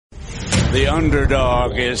The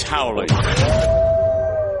underdog is howling.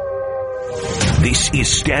 This is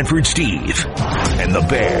Stanford Steve and the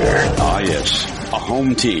Bear. Ah, yes. A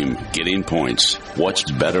home team getting points. What's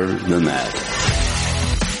better than that?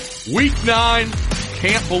 Week 9.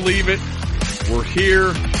 Can't believe it. We're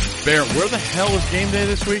here. Bear, where the hell is game day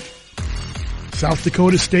this week? South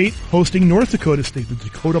Dakota State hosting North Dakota State, the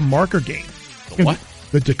Dakota Marker game. The what?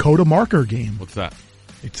 The Dakota Marker game. What's that?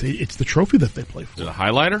 It's the trophy that they play for. Is it a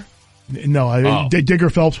highlighter? No, Digger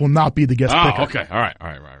Phelps will not be the guest picker. Okay. All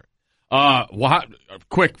right. Well,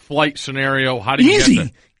 quick flight scenario. How do you get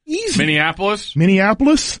there? Easy.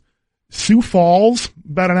 Minneapolis? Sioux Falls,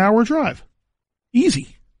 about an hour drive.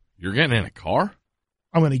 Easy. You're getting in a car?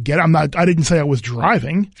 I'm going to get it. I didn't say I was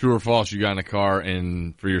driving. True or false, you got in a car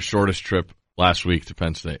for your shortest trip last week to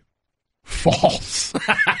Penn State? False.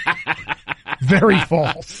 Very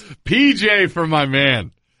false. PJ for my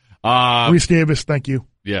man. Reese Davis, thank you.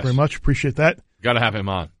 Yes. Very much. Appreciate that. Got to have him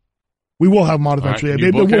on. We will have him on eventually.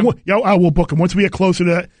 Right, I will book him. Once we get closer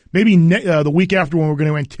to that, maybe the week after when we're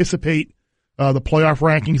going to anticipate the playoff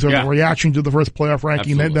rankings or the reaction to the first playoff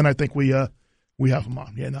ranking, then I think we have him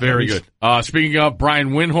on. Yeah, very good. Speaking of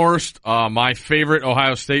Brian Windhorst, my favorite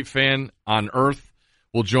Ohio State fan on earth,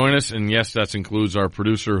 will join us. And yes, that includes our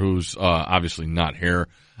producer who's obviously not here.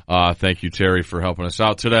 Thank you, Terry, for helping us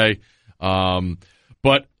out today.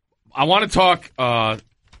 But I want to talk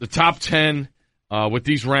the top 10 with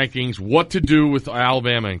these rankings, what to do with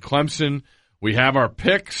Alabama and Clemson. We have our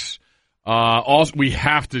picks. Also, we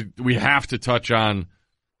have to touch on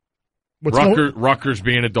Rutgers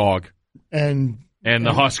being a dog and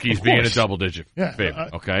the Huskies being a double-digit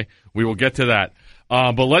favorite. Okay, we will get to that.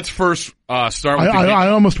 But let's first start with I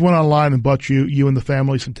almost went online and bought you and the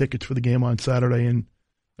family some tickets for the game on Saturday, and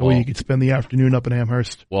you could spend the afternoon up in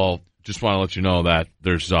Amherst. Well, just want to let you know that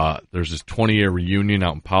there's this 20-year reunion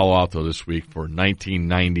out in Palo Alto this week for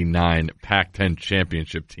 1999 Pac-10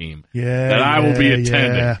 championship team that I will be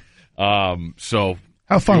attending. Yeah. So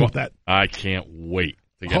have fun with that. I can't wait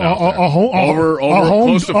to get out there.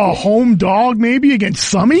 A home dog maybe against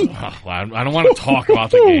Summey? I don't want to talk about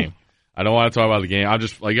the game.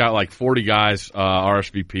 I got like 40 guys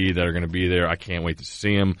RSVP that are going to be there. I can't wait to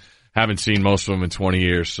see them. Haven't seen most of them in 20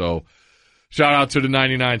 years, so shout out to the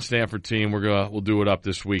 99 Stanford team. We'll do it up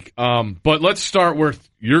this week. But let's start with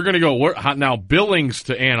you're going to go now. Billings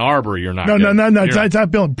to Ann Arbor. You're not. No. It's not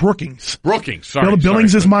Billings. Brookings. Sorry.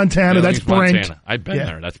 Billings is Montana. Billings, that's Brent. Montana. I've been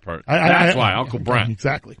there. That's part. That's why Uncle Brent.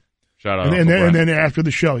 Exactly. Shout out. And then after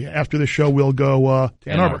the show, we'll go to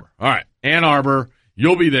Ann Arbor. All right, Ann Arbor.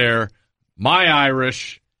 You'll be there. My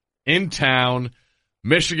Irish in town.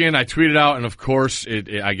 Michigan. I tweeted out, and of course,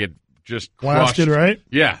 I get just crushed. Blasted, right?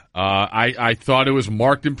 Yeah. I thought it was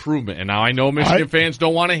marked improvement, and now I know Michigan fans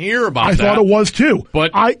don't want to hear about that. I thought it was too.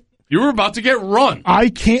 But you were about to get run. I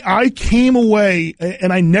came away,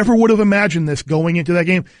 and I never would have imagined this going into that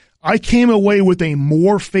game. I came away with a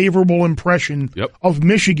more favorable impression of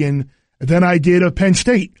Michigan than I did of Penn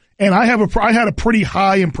State. And I had a pretty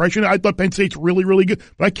high impression. I thought Penn State's really, really good.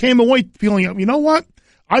 But I came away feeling, you know what?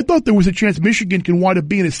 I thought there was a chance Michigan can wind up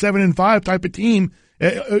being a 7-5 type of team.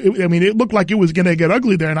 I mean, it looked like it was going to get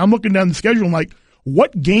ugly there. And I'm looking down the schedule and like,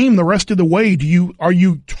 what game the rest of the way are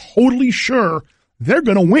you totally sure they're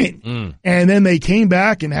going to win? And then they came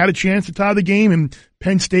back and had a chance to tie the game, and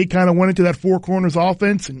Penn State kind of went into that four corners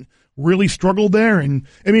offense and really struggled there. And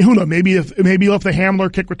I mean, who knows? Maybe if the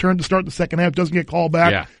Hamler kick return to start the second half doesn't get called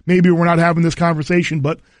back, maybe we're not having this conversation.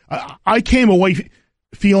 But I came away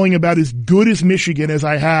feeling about as good as Michigan as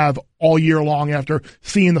I have all year long after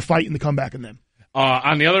seeing the fight and the comeback in them.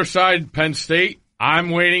 On the other side, Penn State, I'm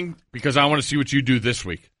waiting because I want to see what you do this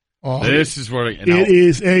week. This is where it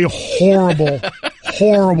is a horrible,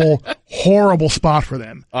 horrible spot for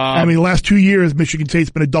them. I mean, the last 2 years, Michigan State's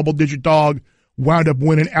been a double-digit dog, wound up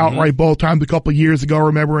winning outright both times a couple of years ago,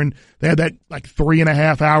 remember, and they had that like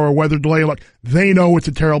 3.5-hour weather delay. Like, they know it's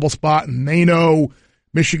a terrible spot, and they know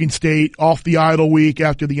Michigan State off the idle week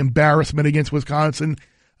after the embarrassment against Wisconsin.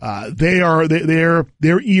 Their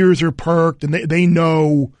ears are perked, and they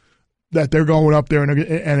know that they're going up there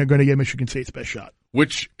and are going to get Michigan State's best shot.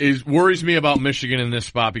 Which worries me about Michigan in this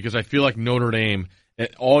spot because I feel like Notre Dame,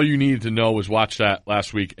 all you needed to know was watch that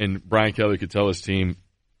last week, and Brian Kelly could tell his team,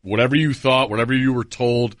 whatever you thought, whatever you were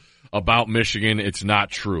told about Michigan, it's not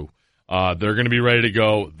true. They're going to be ready to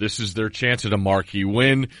go. This is their chance at a marquee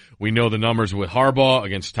win. We know the numbers with Harbaugh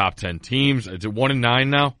against top 10 teams. Is it 1-9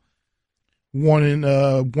 now?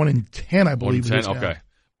 1-10, I believe. 1-10, okay.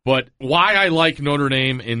 But why I like Notre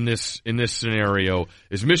Dame in this scenario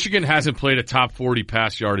is Michigan hasn't played a top 40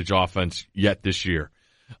 pass yardage offense yet this year.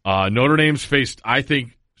 Notre Dame's faced, I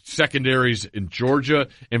think, secondaries in Georgia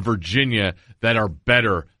and Virginia that are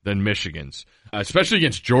better than Michigan's, especially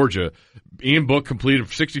against Georgia. Ian Book completed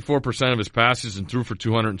 64% of his passes and threw for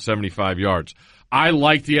 275 yards. I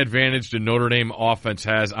like the advantage the Notre Dame offense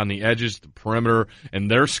has on the edges, the perimeter,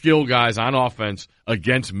 and their skill guys on offense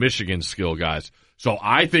against Michigan's skill guys. So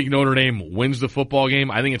I think Notre Dame wins the football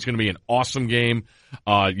game. I think it's going to be an awesome game.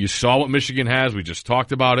 You saw what Michigan has. We just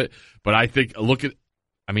talked about it. But I think,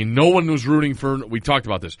 no one was rooting for, we talked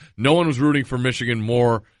about this, no one was rooting for Michigan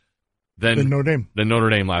more than Notre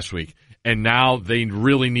Dame last week. And now they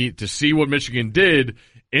really need to see what Michigan did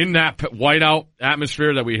in that whiteout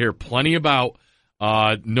atmosphere that we hear plenty about.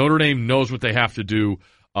 Notre Dame knows what they have to do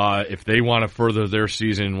if they want to further their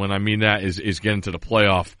season. When I mean that is get into the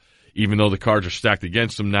playoff, even though the cards are stacked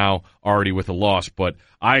against them now already with a loss. But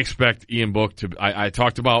I expect Ian Book to – I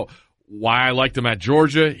talked about why I liked him at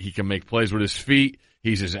Georgia. He can make plays with his feet.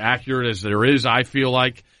 He's as accurate as there is, I feel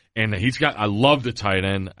like. And I love the tight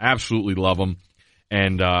end. Absolutely love him.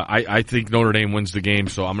 And I think Notre Dame wins the game,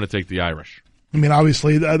 so I'm going to take the Irish.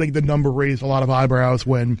 Obviously, I think the number raised a lot of eyebrows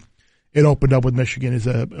when – it opened up with Michigan as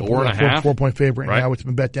a 4-point favorite, and now it's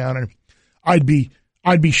been bet down. And I'd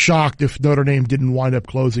be shocked if Notre Dame didn't wind up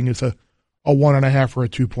closing as a 1.5 or a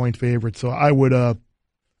 2-point favorite. So I would,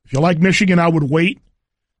 if you like Michigan, I would wait.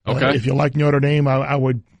 Okay. If you like Notre Dame, I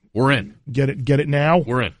would. We're in. Get it now.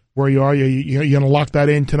 We're in. Where you are, you're going to lock that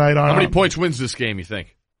in tonight. How many points wins this game? You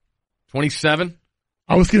think 27?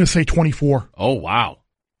 I was going to say 24. Oh wow.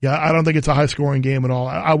 Yeah, I don't think it's a high scoring game at all.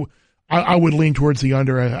 I would lean towards the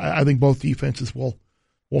under. I think both defenses will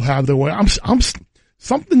have their way.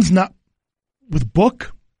 Something's not with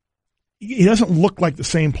Book. He doesn't look like the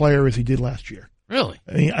same player as he did last year. Really?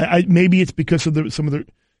 Maybe it's because of some of the.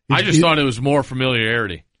 I just thought it was more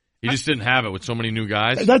familiarity. He just didn't have it with so many new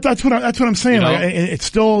guys. That's what I'm saying. You know? It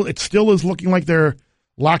still is looking like they're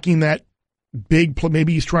locking that big play.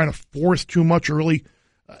 Maybe he's trying to force too much early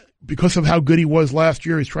because of how good he was last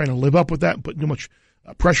year. He's trying to live up with that and put too much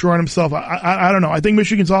pressure on himself. I don't know. I think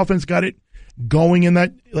Michigan's offense got it going in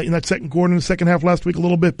that second quarter, in the second half last week a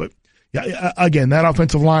little bit. But yeah, again, that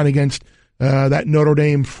offensive line against that Notre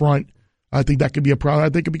Dame front, I think that could be a problem. I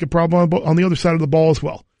think it could be a problem on the other side of the ball as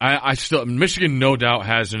well. Michigan no doubt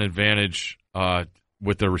has an advantage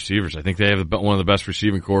with their receivers. I think they have one of the best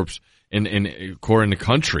receiving corps in the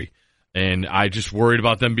country. And I just worried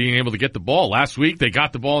about them being able to get the ball. Last week, they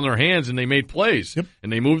got the ball in their hands and they made plays. Yep.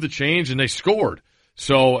 And they moved the chains and they scored.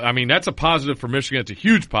 So, that's a positive for Michigan. It's a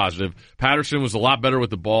huge positive. Patterson was a lot better with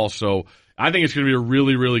the ball. So, I think it's going to be a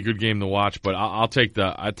really, really good game to watch. But I'll take the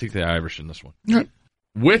Irish in this one. Right.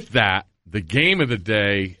 With that, the game of the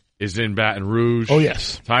day is in Baton Rouge. Oh,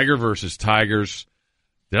 yes. Tiger versus Tigers.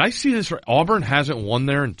 Did I see this right? Auburn hasn't won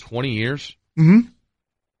there in 20 years? Mm-hmm.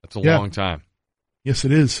 That's a long time. Yes,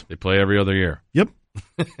 it is. They play every other year. Yep.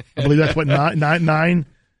 I believe that's what, nine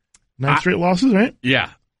straight losses, right?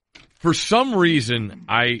 Yeah. For some reason,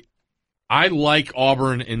 I like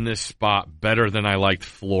Auburn in this spot better than I liked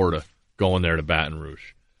Florida going there to Baton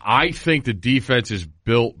Rouge. I think the defense is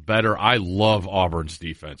built better. I love Auburn's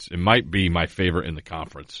defense. It might be my favorite in the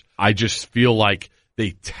conference. I just feel like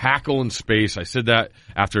they tackle in space. I said that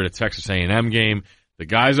after the Texas A&M game. The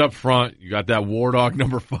guys up front, you got that War Dog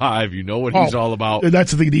number 5. You know what he's all about. That's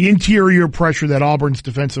the thing. The interior pressure that Auburn's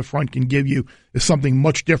defensive front can give you is something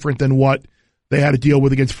much different than what they had to deal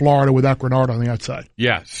with against Florida without Grenard on the outside.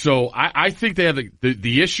 Yeah, so I think they have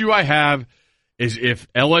the issue I have is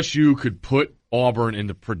if LSU could put Auburn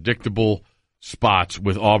into predictable spots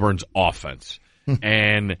with Auburn's offense.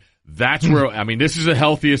 And that's where, this is the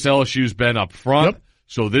healthiest LSU's been up front. Yep.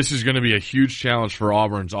 So this is going to be a huge challenge for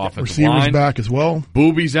Auburn's offensive line. Receivers back as well.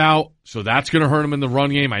 Booby's out, so that's going to hurt them in the run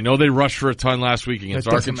game. I know they rushed for a ton last week against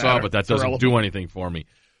Arkansas, but that doesn't do anything for me.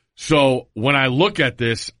 So when I look at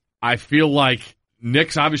this, I feel like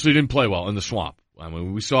Nix obviously didn't play well in the Swamp.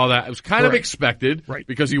 We saw that. It was kind of expected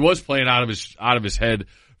because he was playing out of his head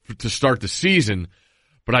to start the season.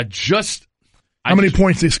 But how many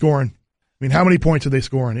points they scoring? How many points are they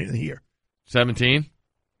scoring in the year? 17?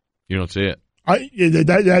 You don't see it.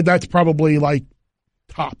 That's probably like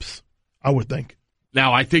tops, I would think.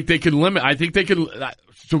 Now, I think they could limit.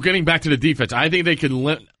 So getting back to the defense, I think they could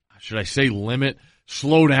limit. Should I say limit?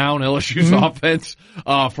 Slow down LSU's offense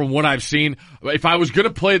from what I've seen. If I was going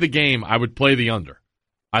to play the game, I would play the under.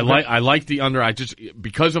 I like the under.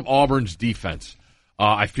 Because of Auburn's defense,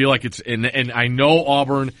 I feel like it's and I know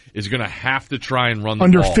Auburn is going to have to try and run the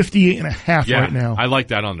under ball. 58.5 right now. I like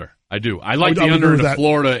that under. I do. I like the under to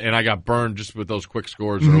Florida, and I got burned just with those quick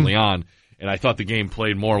scores early on, and I thought the game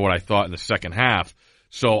played more what I thought in the second half.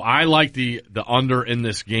 So I like the under in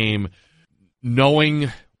this game, knowing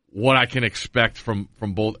what I can expect from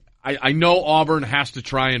both. I know Auburn has to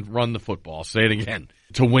try and run the football. I'll say it again,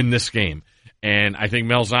 to win this game. And I think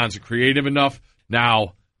Malzahn's creative enough.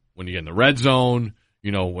 Now, when you get in the red zone,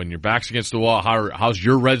 when your back's against the wall, how's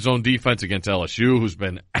your red zone defense against LSU, who's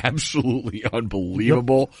been absolutely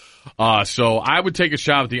unbelievable? Yep. So I would take a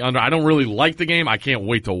shot at the under. I don't really like the game. I can't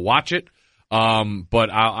wait to watch it.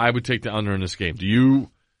 But I would take the under in this game. Do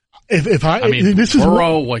you? This is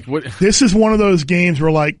what? This is one of those games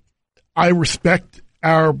where, I respect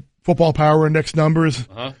our Football Power Index numbers,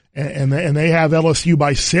 and they have LSU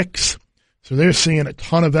by 6, so they're seeing a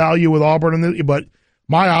ton of value with Auburn. But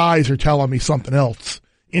my eyes are telling me something else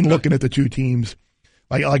in looking at the two teams.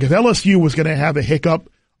 Like if LSU was going to have a hiccup,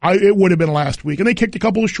 it would have been last week, and they kicked a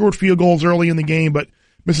couple of short field goals early in the game, but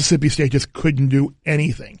Mississippi State just couldn't do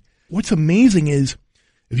anything. What's amazing is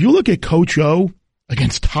if you look at Coach O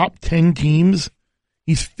against top 10 teams,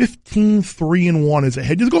 he's 15-3-1 as a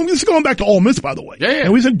head. This is going back to Ole Miss, by the way. Yeah.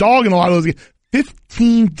 And he's a dog in a lot of those games.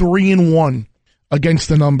 15-3-1 against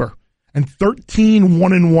the number, and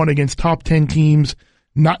 13-1-1 against top 10 teams,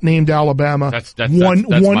 not named Alabama. That's won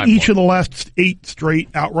my each point. of the last 8 straight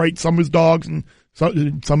outright. Some his dogs and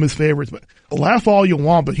some his favorites. But laugh all you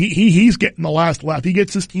want, but he's getting the last laugh. He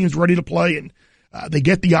gets his teams ready to play, and they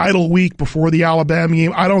get the idle week before the Alabama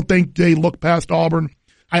game. I don't think they look past Auburn.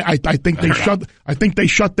 I think they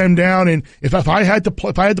shut them down. And if I had to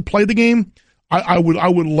play the game, I would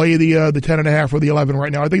lay the 10.5 or the 11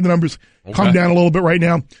 right now. I think the numbers come down a little bit right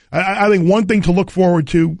now. I think one thing to look forward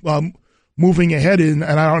to moving ahead and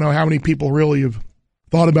I don't know how many people really have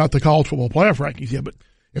thought about the college football playoff rankings yet, but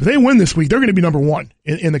if they win this week, they're going to be number 1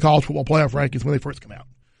 in the college football playoff rankings when they first come out,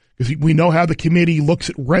 because we know how the committee looks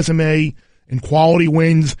at resume and quality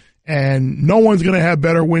wins. And no one's going to have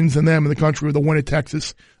better wins than them in the country with a win at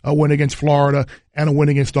Texas, a win against Florida, and a win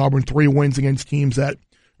against Auburn. 3 wins against teams that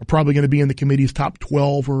are probably going to be in the committee's top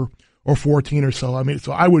 12 or 14 or so.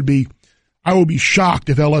 So I would be shocked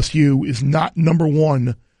if LSU is not number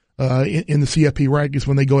 1 in the CFP rankings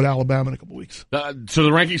when they go to Alabama in a couple weeks. So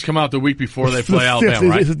the rankings come out the week before they play Alabama,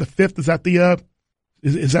 right? Is it the 5th? Is that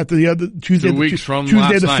the Tuesday? 2 weeks from Tuesday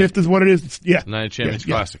last the night. 5th is what it is. Yeah, Night of Champions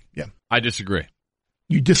Classic. Yeah, I disagree.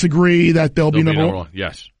 You disagree that they'll be number 1?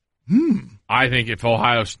 Yes. I think if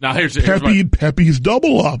Ohio now here's Pepe's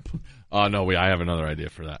double up. No, I have another idea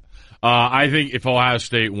for that. I think if Ohio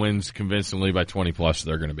State wins convincingly by 20+,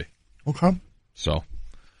 they're going to be. Okay. So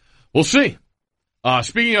we'll see.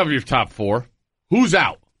 Speaking of your top 4, who's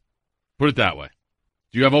out? Put it that way.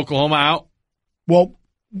 Do you have Oklahoma out? Well,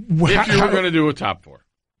 if you were going to do a top 4,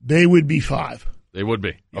 they would be 5. They would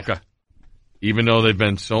be. Yeah. Okay. Even though they've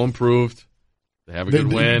been so improved. They have a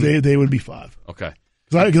good win. They would be 5. Okay.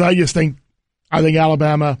 Because I just think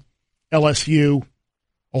Alabama, LSU,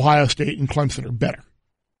 Ohio State, and Clemson are better.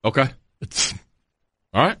 Okay.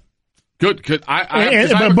 All right. Good. But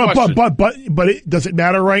does it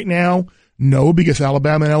matter right now? No, because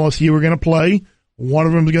Alabama and LSU are going to play. One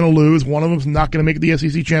of them is going to lose. One of them is not going to make the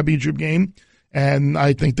SEC championship game. And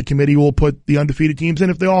I think the committee will put the undefeated teams in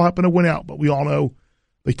if they all happen to win out. But we all know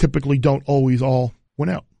they typically don't always all win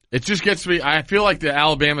out. It just gets me. I feel like the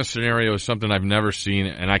Alabama scenario is something I've never seen,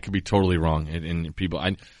 and I could be totally wrong. And people,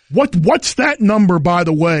 what's that number, by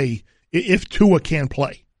the way? If Tua can't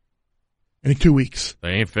play in 2 weeks, they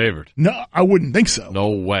ain't favored. No, I wouldn't think so. No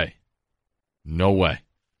way.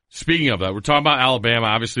 Speaking of that, we're talking about Alabama.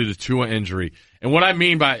 Obviously, the Tua injury, and what I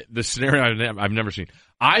mean by the scenario I've never seen.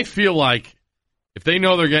 I feel like if they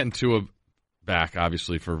know they're getting Tua back,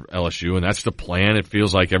 obviously for LSU, and that's the plan. It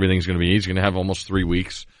feels like everything's going to be. He's going to have almost 3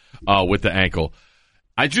 weeks. With the ankle.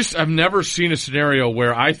 I've never seen a scenario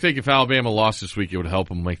where I think if Alabama lost this week, it would help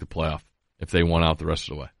them make the playoff if they won out the rest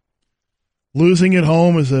of the way. Losing at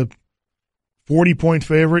home as a 40-point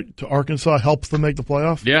favorite to Arkansas helps them make the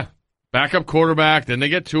playoff? Yeah. Backup quarterback, then they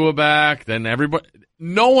get Tua back, then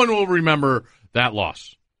no one will remember that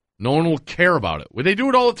loss. No one will care about it. They do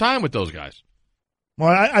it all the time with those guys. Well,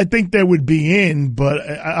 I think they would be in, but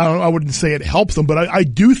I wouldn't say it helps them. But I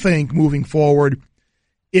do think moving forward,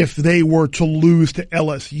 if they were to lose to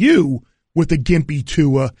LSU with the gimpy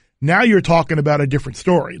Tua, now you're talking about a different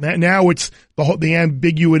story. Now it's the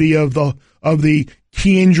ambiguity of the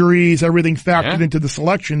key injuries, everything factored into the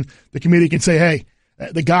selection. The committee can say, hey,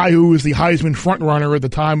 the guy who was the Heisman frontrunner at the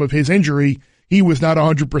time of his injury, he was not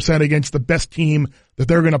 100% against the best team that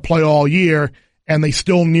they're going to play all year, and they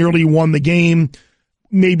still nearly won the game.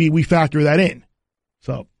 Maybe we factor that in.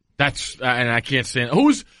 So that's and I can't stand Who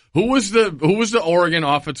was the Oregon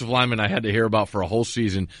offensive lineman I had to hear about for a whole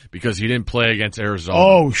season because he didn't play against Arizona?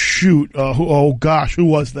 Oh shoot! Who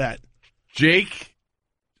was that? Jake.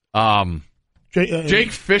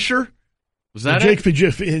 Jake Fisher? Was that Jake Fisher?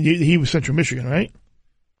 He was Central Michigan, right?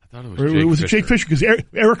 I thought it was Jake was Fisher. It Jake Fisher? Because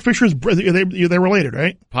Eric Fisher's brother, they're related,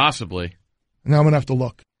 right? Possibly. Now I'm going to have to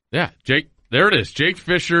look. Yeah, there it is. Jake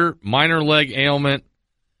Fisher, minor leg ailment,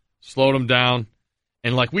 slowed him down.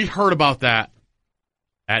 And, we've heard about that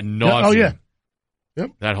ad nauseum. Oh, yeah.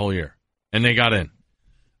 Yep. That whole year. And they got in.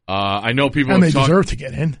 I know people and they deserve to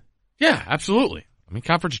get in. Yeah, absolutely. I mean,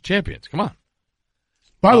 conference champions. Come on.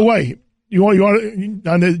 By the way, you want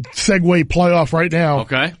on the segue playoff right now.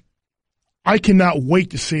 Okay. I cannot wait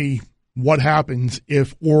to see what happens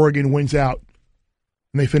if Oregon wins out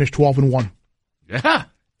and they finish 12-1. Yeah.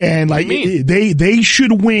 And they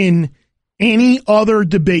should win any other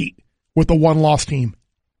debate with the one-loss team.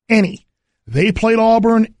 Any. They played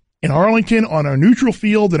Auburn in Arlington on a neutral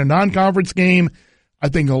field in a non-conference game. I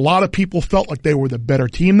think a lot of people felt like they were the better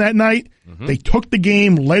team that night. Mm-hmm. They took the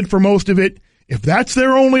game, led for most of it. If that's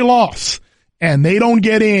their only loss and they don't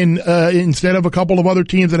get in instead of a couple of other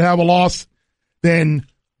teams that have a loss, then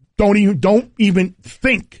don't even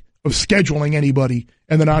think of scheduling anybody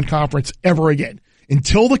in the non-conference ever again.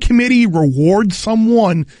 Until the committee rewards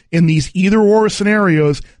someone in these either-or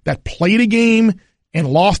scenarios that played a game and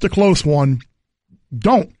lost a close one,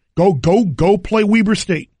 don't. Go play Weber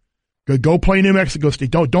State. Go play New Mexico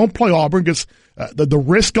State. Don't play Auburn because the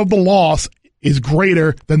risk of the loss is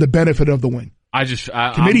greater than the benefit of the win.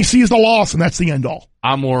 Committee sees the loss, and that's the end all.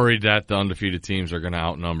 I'm worried that the undefeated teams are going to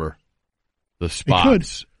outnumber the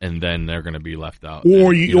spots, and then they're going to be left out.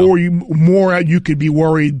 Or you could be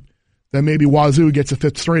worried that maybe Wazoo gets a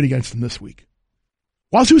fifth straight against them this week.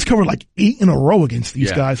 Wazoo's covered 8 in a row against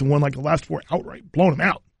these guys and won the last 4 outright, blown them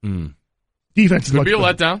out. Mm. Defense is Could be a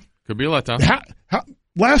letdown.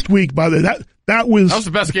 Last week, by the way, that was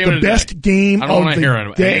the best game of the best game I don't want to hear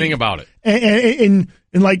anything about it. And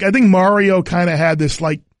I think Mario kind of had this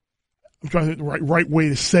I'm trying to think the right way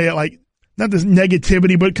to say it, not this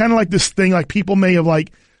negativity, but kind of this thing people may have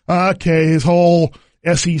okay, his whole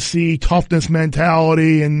SEC toughness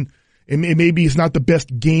mentality and maybe he's not the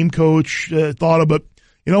best game coach thought of, but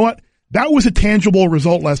you know what? That was a tangible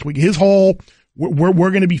result last week. His whole we're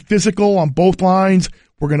going to be physical on both lines.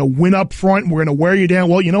 We're going to win up front. We're going to wear you down.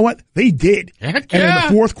 Well, you know what? They did. Heck and yeah. in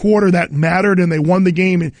the fourth quarter, that mattered, and they won the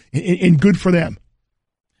game, and good for them.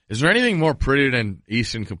 Is there anything more pretty than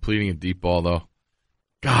Easton completing a deep ball, though?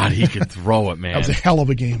 God, he could throw it, man. That was a hell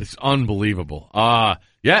of a game. It's unbelievable.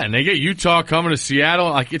 Yeah, and they get Utah coming to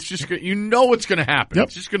Seattle. It's just, what's going to happen. Yep.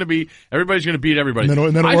 It's just going to be, everybody's going to beat everybody.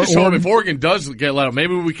 And then I just hope if Oregon does get let out,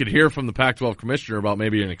 maybe we could hear from the Pac-12 commissioner about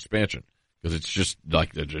maybe an expansion. Because it's just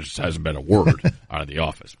there just hasn't been a word out of the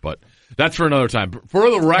office. But that's for another time. For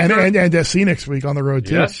the record. And SC next week on the road,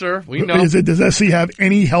 too. Yes, sir. We know. Does SC have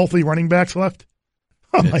any healthy running backs left?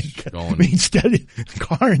 Oh, my God.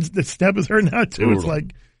 The step is hurting out, too. Brutal.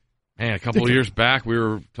 It's man, a couple of years back, we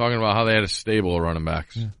were talking about how they had a stable of running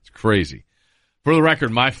backs. Yeah. It's crazy. For the record,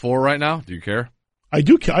 my 4 right now, do you care? I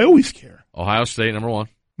do. I always care. Ohio State, number 1.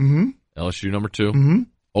 Mm-hmm. LSU, number 2. Mm-hmm.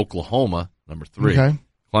 Oklahoma, number 3. Okay.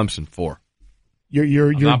 Clemson, 4.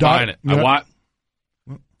 You're not buying it.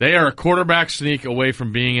 They are a quarterback sneak away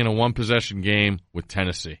from being in a one-possession game with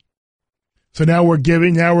Tennessee. So now we're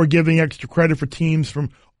giving extra credit for teams from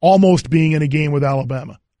almost being in a game with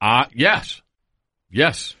Alabama. Yes.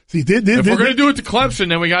 See, if we're going to do it to Clemson,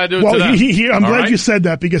 then we got to do it to them. I'm glad you said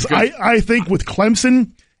that because I think with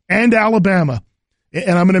Clemson and Alabama,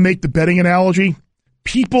 and I'm going to make the betting analogy,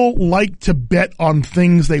 people like to bet on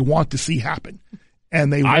things they want to see happen.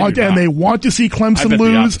 And they want to see Clemson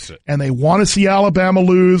lose, and they want to see Alabama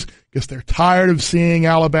lose because they're tired of seeing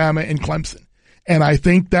Alabama and Clemson. And I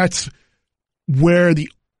think that's where the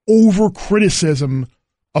over-criticism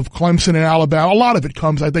of Clemson and Alabama, a lot of it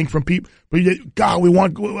comes, I think, from people. But God, I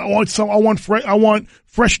want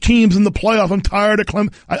fresh teams in the playoff. I'm tired of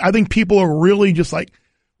Clemson. I think people are really just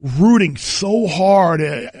rooting so hard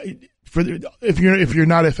if you're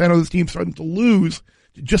not a fan of this team starting to lose,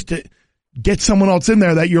 just to get someone else in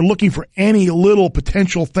there that you're looking for any little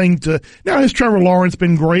potential thing to. Now, has Trevor Lawrence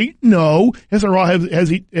been great? No. Has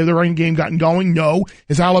the running game gotten going? No.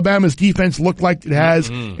 Has Alabama's defense looked like it has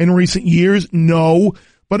in recent years? No.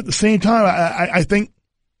 But at the same time, I think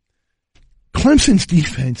Clemson's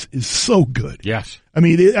defense is so good. Yes. I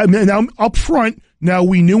mean, now up front, now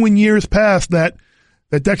we knew in years past that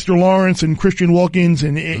Dexter Lawrence and Christian Wilkins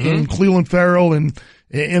and Cleveland Farrell and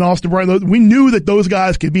Austin Bryant, we knew that those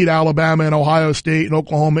guys could beat Alabama and Ohio State and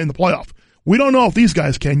Oklahoma in the playoff. We don't know if these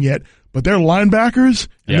guys can yet, but their linebackers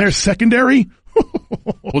and their secondary.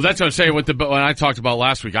 Well, that's what I'm saying. When I talked about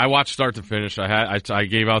last week, I watched start to finish. I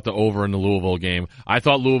gave out the over in the Louisville game. I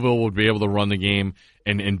thought Louisville would be able to run the game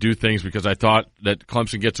and do things, because I thought that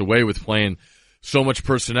Clemson gets away with playing so much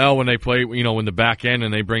personnel when they play, in the back end,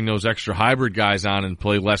 and they bring those extra hybrid guys on and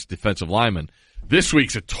play less defensive linemen. This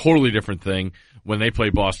week's a totally different thing when they play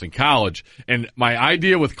Boston College. And my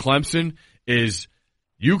idea with Clemson is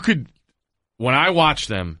when I watch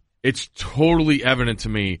them, it's totally evident to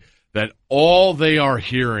me that all they are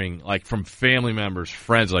hearing, like from family members,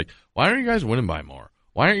 friends, like, why aren't you guys winning by more?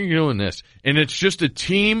 Why aren't you doing this? And it's just a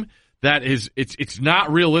team that it's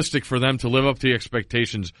not realistic for them to live up to the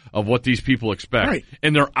expectations of what these people expect. Right.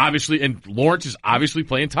 And and Lawrence is obviously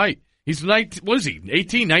playing tight. He's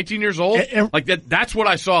 18, 19 years old? Like that's what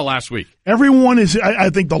I saw last week. Everyone is, I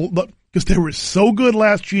think, because they were so good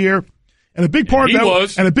last year. And a big part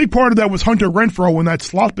of that was Hunter Renfrow in that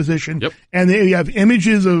slot position. Yep. And they have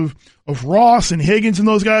images of Ross and Higgins and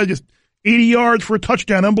those guys, just 80 yards for a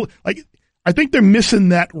touchdown. I think they're missing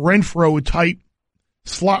that Renfrow type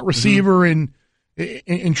slot receiver and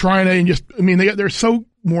trying to, they're so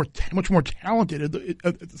much more talented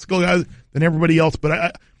at the skill guys than everybody else.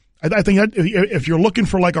 But I think that if you're looking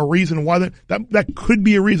for like a reason why that could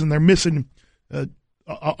be a reason they're missing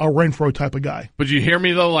a Renfrow type of guy. But you hear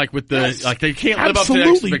me though, like with they can't live up to the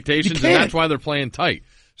expectations, and that's why they're playing tight.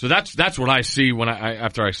 So that's what I see when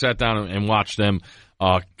after I sat down and watched them.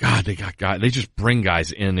 God, they got guys. They just bring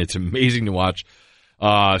guys in. It's amazing to watch.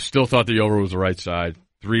 Still thought the over was the right side.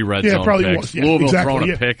 3 red zone picks. Yeah, Louisville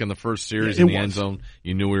throwing a pick in the first series in the end zone.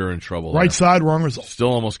 You knew we were in trouble. Right side, wrong result.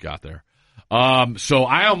 Still almost got there. So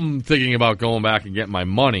I am thinking about going back and getting my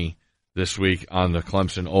money this week on the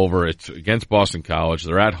Clemson over. It's against Boston College.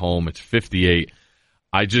 They're at home. It's 58.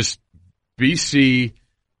 BC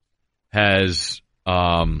has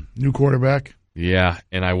new quarterback. Yeah,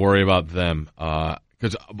 and I worry about them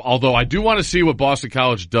because although I do want to see what Boston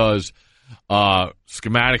College does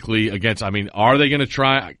schematically against. Are they going to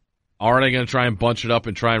try? Are they going to try and bunch it up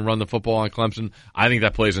and try and run the football on Clemson? I think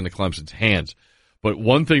that plays into Clemson's hands. But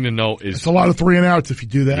one thing to note is it's a lot of 3 and outs if you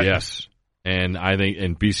do that. Yes. And I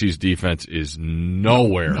think BC's defense is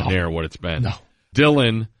nowhere near what it's been. No.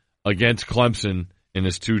 Dillon against Clemson in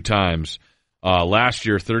his 2 times. Last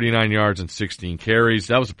year, 39 yards and 16 carries.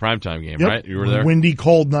 That was a primetime game, right? You were there? Windy,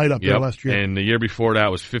 cold night up there last year. And the year before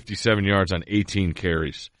that was 57 yards on 18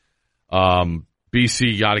 carries.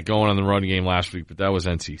 BC got it going on the run game last week, but that was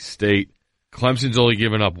NC State. Clemson's only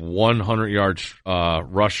given up 100-yard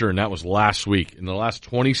rusher, and that was last week. In the last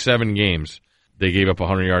 27 games, they gave up a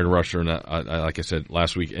 100-yard rusher, and like I said,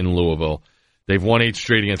 last week in Louisville. They've won 8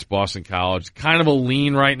 straight against Boston College. Kind of a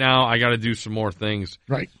lean right now. I got to do some more things.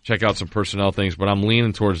 Right. Check out some personnel things, but I'm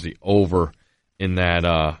leaning towards the over in that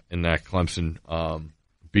Clemson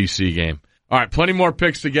BC game. All right, plenty more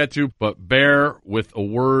picks to get to, but bear with a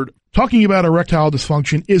word. Talking about erectile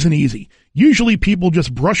dysfunction isn't easy. Usually people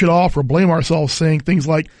just brush it off or blame ourselves saying things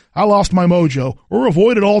like, I lost my mojo, or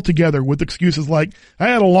avoid it altogether with excuses like, I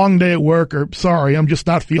had a long day at work, or sorry, I'm just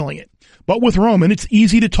not feeling it. But with Roman, it's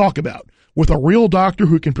easy to talk about. With a real doctor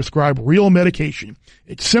who can prescribe real medication.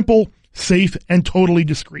 It's simple, safe, and totally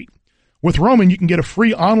discreet. With Roman, you can get a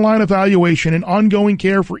free online evaluation and ongoing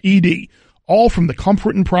care for ED, all from the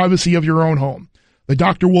comfort and privacy of your own home. The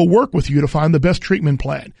doctor will work with you to find the best treatment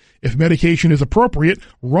plan. If medication is appropriate,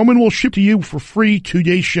 Roman will ship to you for free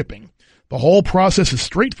 2-day shipping. The whole process is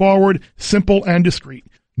straightforward, simple, and discreet.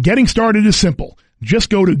 Getting started is simple. Just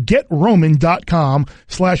go to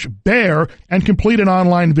GetRoman.com/bear and complete an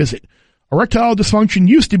online visit. Erectile dysfunction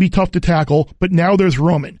used to be tough to tackle, but now there's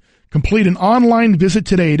Roman. Complete an online visit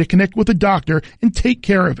today to connect with a doctor and take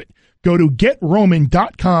care of it. Go to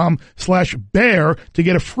GetRoman.com/bear to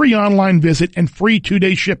get a free online visit and free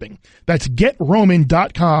 2-day shipping. That's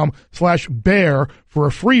GetRoman.com/bear for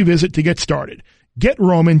a free visit to get started.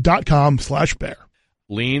 GetRoman.com/bear.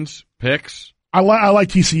 Leans, picks. I like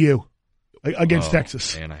TCU against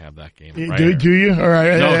Texas. And I have that game. Right do you? All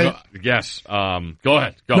right. Yes. Go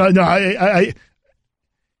ahead. Go. No.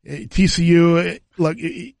 TCU. Look,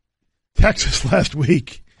 Texas last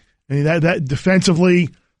week. I mean that defensively.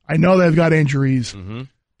 I know they've got injuries,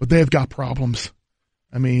 but they've got problems.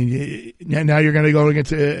 I mean, now you're going to go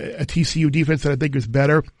against a TCU defense that I think is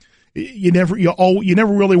better. You never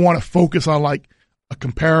really want to focus on like a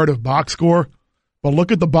comparative box score, but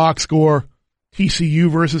look at the box score,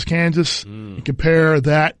 TCU versus Kansas, and compare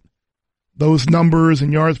those numbers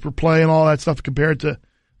and yards per play and all that stuff compared to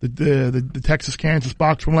the Texas-Kansas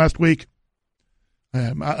box from last week.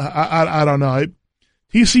 I don't know.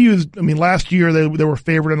 TCU last year they were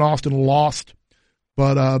favored in Austin, lost,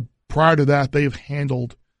 but prior to that they've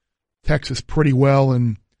handled Texas pretty well,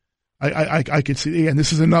 and I could see. And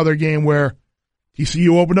this is another game where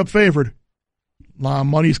TCU opened up favored.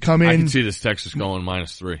 Money's come in. I can see this Texas going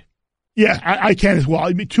 -3. Yeah, I can as well.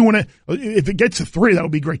 I mean, 2.5. If it gets to 3, that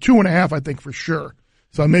would be great. 2.5, I think for sure.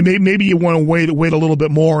 So maybe you want to wait a little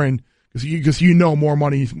bit more, and because more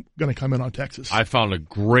money is going to come in on Texas. I found a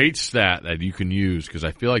great stat that you can use because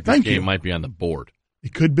I feel like this game might be on the board.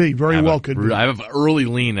 It could be very well. Could be. I have an early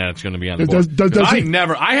lean that it's going to be on the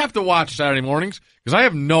board. I have to watch Saturday mornings because I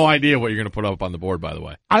have no idea what you're going to put up on the board. By the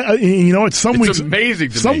way, it's weeks amazing.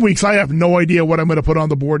 Some weeks I have no idea what I'm going to put on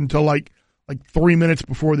the board until like 3 minutes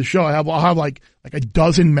before the show. I'll have like a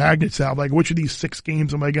dozen magnets out. Like, which of these 6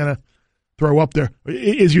 games am I going to throw up there?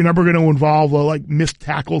 Is your number going to involve missed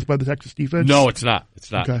tackles by the Texas defense? No, it's not.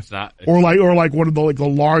 It's not. Okay. It's not. Or one of the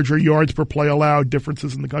larger yards per play allowed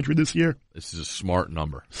differences in the country this year. This is a smart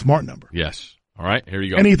number. Smart number. Yes. All right. Here you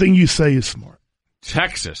go. Anything you say is smart.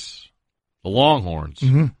 Texas, the Longhorns,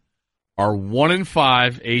 are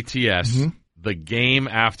 1-5 ATS. The game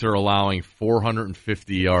after allowing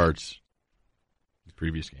 450 yards the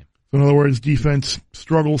previous game. So in other words, defense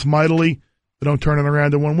struggles mightily. They don't turn it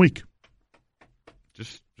around in 1 week.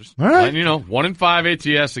 Just letting you know, 1-5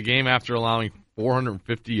 ATS, the game after allowing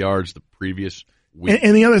 450 yards the previous week.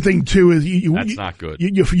 And the other thing too is that's not good. You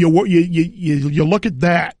look at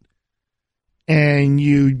that and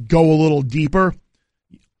you go a little deeper.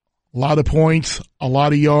 A lot of points, a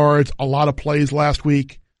lot of yards, a lot of plays last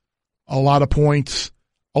week. A lot of points,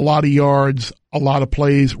 a lot of yards, a lot of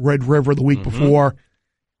plays. Red River the week before.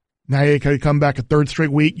 Now you can come back a third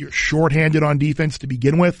straight week. You're shorthanded on defense to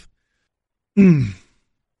begin with. I'm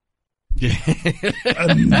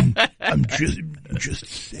just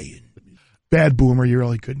saying. Bad Boomer, you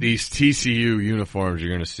really couldn't. These TCU uniforms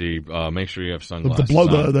you're going to see. Make sure you have sunglasses.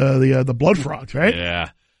 The blood frogs, right? Yeah.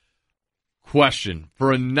 Question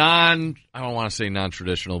for a I don't want to say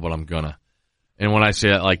non-traditional, but I'm gonna. And when I say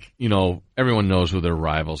that, everyone knows who their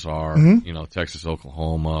rivals are. Texas,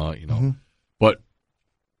 Oklahoma. But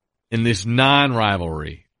in this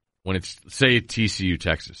non-rivalry, when it's say TCU,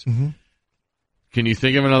 Texas. Can you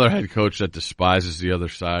think of another head coach that despises the other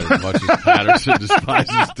side as much as Patterson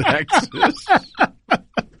despises Texas?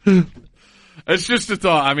 It's just a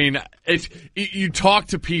thought. I mean, you talk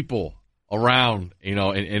to people around,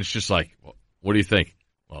 and it's just like, what do you think?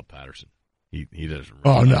 Well, Patterson, he doesn't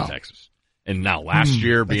really like Texas. And now last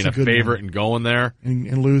year being a favorite and going there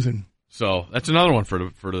and losing. So that's another one for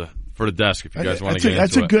the desk if you guys want to get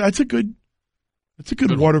into it. That's a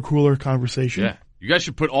good water cooler conversation. Yeah. You guys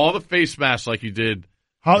should put all the face masks like you did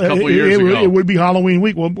a couple years ago. It would be Halloween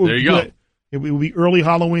week. There you go. It would be early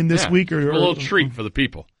Halloween this week. Or a little treat for the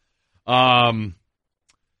people.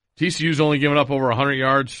 TCU's only given up over 100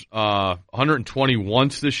 yards, 120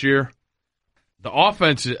 once this year. The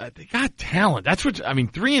offense, they got talent. That's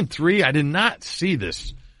 3-3. I did not see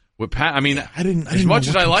this with Pat. I didn't. As much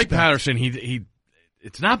as I like Patterson,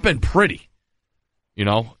 it's not been pretty.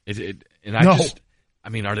 Are they?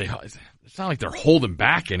 It's not like they're holding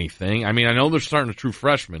back anything. I know they're starting a true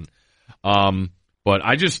freshman. But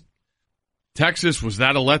Texas, was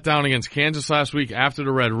that a letdown against Kansas last week after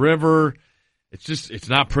the Red River? It's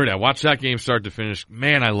not pretty. I watched that game start to finish.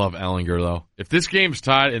 Man, I love Ellinger though. If this game's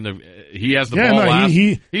tied and he has the ball last,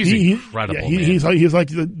 he's incredible. He's like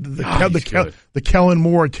the Kellen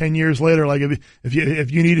Moore 10 years later. Like if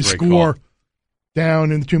you need to score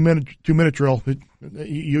down in the 2 minute drill,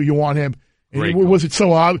 you want him. Was it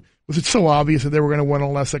so obvious that they were going to win on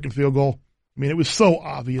the last second field goal? It was so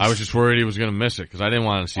obvious. I was just worried he was going to miss it because I didn't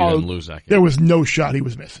want to see them lose that game. There was no shot he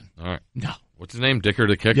was missing. All right. No. What's his name? Dicker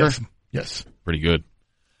the kicker? Yes. Pretty good.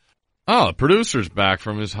 Oh, the producer's back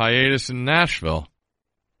from his hiatus in Nashville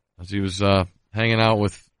as he was hanging out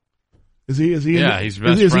with. Is he? Yeah, he's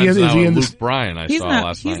best friends now with Luke Bryan. I saw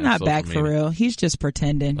last night. He's not back for real. He's just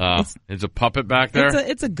pretending. It's a puppet back there.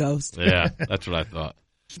 It's a ghost. Yeah, that's what I thought.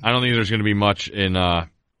 I don't think there's going to be much at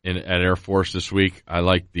Air Force this week. I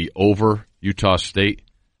like the over Utah State.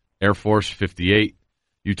 Air Force 58.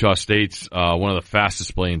 Utah State's one of the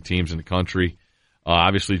fastest playing teams in the country.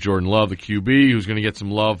 Obviously, Jordan Love, the QB, who's going to get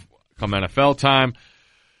some love come NFL time.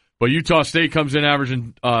 But Utah State comes in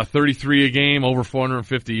averaging 33 a game, over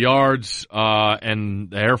 450 yards,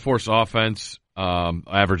 and the Air Force offense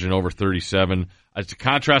averaging over 37. It's a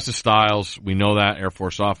contrast of styles. We know that Air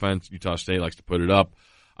Force offense, Utah State likes to put it up.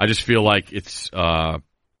 I just feel like it's the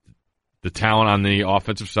talent on the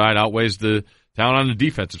offensive side outweighs the talent on the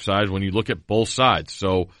defensive side when you look at both sides.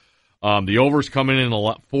 So the over's coming in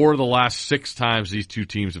 4 of the last 6 times these two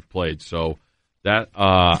teams have played. So that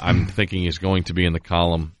I'm thinking is going to be in the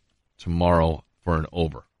column tomorrow for an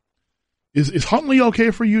over. Is Huntley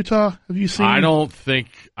okay for Utah? Have you seen? I don't think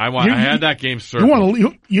I had that game circled.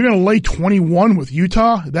 You're going to lay 21 with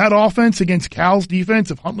Utah? That offense against Cal's defense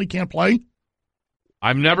if Huntley can't play?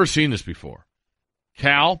 I've never seen this before.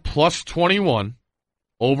 Cal plus 21,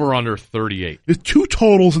 over under 38. There's 2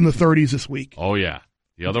 totals in the 30s this week. Oh, yeah.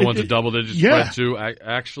 The other one's a double-digit spread, too.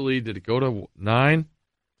 Actually, did it go to 9?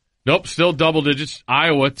 Nope, still double digits.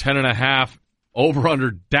 Iowa, 10.5. Over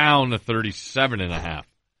under down to 37.5.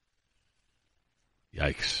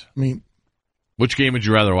 Yikes. I mean, which game would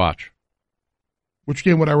you rather watch? Which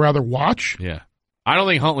game would I rather watch? Yeah. I don't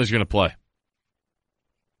think Huntley's going to play.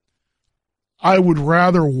 I would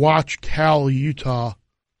rather watch Cal Utah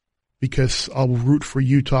because I'll root for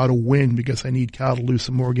Utah to win because I need Cal to lose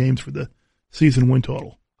some more games for the season win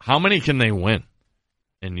total. How many can they win?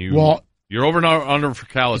 And you're over and under for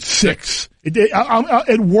Cal at 6.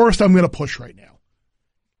 At worst, I'm going to push right now.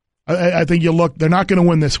 I think you look, they're not going to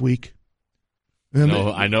win this week.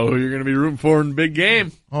 I know who you're going to be rooting for in the big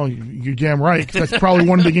game. Oh, you're damn right. 'Cause that's probably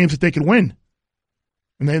one of the games that they could win.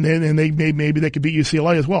 And then maybe they could beat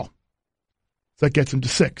UCLA as well. So that gets them to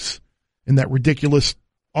 6. And that ridiculous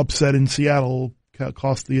upset in Seattle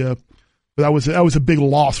cost the. That was a big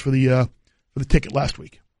loss for the ticket last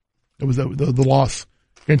week. It was the loss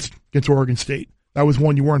against Oregon State. That was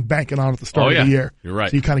one you weren't banking on at the start of the year. You're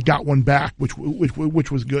right. So you kind of got one back, which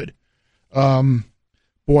was good.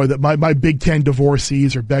 Boy, that my Big Ten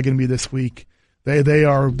divorcees are begging me this week. They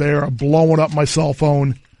are blowing up my cell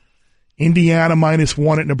phone. Indiana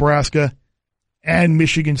 -1 at Nebraska, and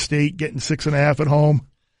Michigan State getting 6.5 at home.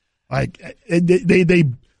 Like they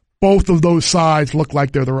both of those sides look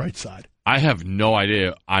like they're the right side. I have no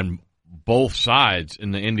idea on both sides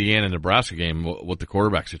in the Indiana Nebraska game what the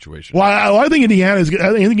quarterback situation. Well, I think Indiana's good.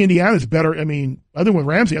 I think Indiana's better. I mean, I think with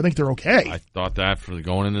Ramsey, I think they're okay. I thought that for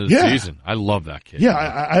going into the season. I love that kid. Yeah,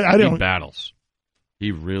 I don't. He battles.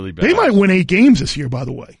 He really battles. They might win 8 games this year, by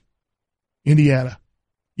the way. Indiana.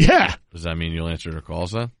 Yeah. Does that mean you'll answer their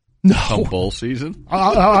calls then? No. Come bowl season?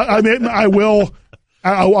 I will.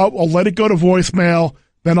 I'll let it go to voicemail.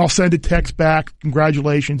 Then I'll send a text back.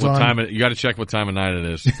 Congratulations what on. Time you got to check what time of night it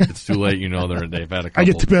is. It's too late. You know they've had a couple. I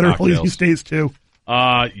get to bed early cocktails. these days too.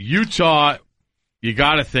 Utah, you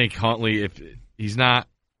got to think Huntley. If he's not,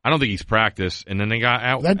 I don't think he's practiced. And then they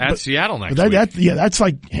got at Seattle next week. That's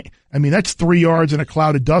like, I mean, that's 3 yards in a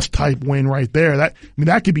cloud of dust type win right there.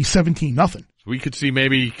 That could be 17-0. So we could see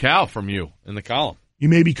maybe Cal from you in the column. You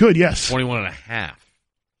maybe could, yes. 21.5.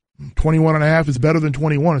 21.5 is better than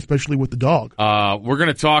 21, especially with the dog. We're going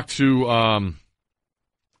to talk to,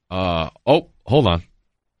 hold on.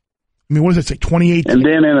 I mean, what does it say, 28? And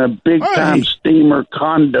then in a big-time steamer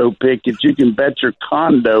condo pick that you can bet your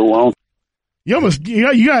condo on. You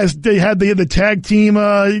guys had the tag team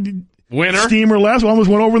winner steamer last one, almost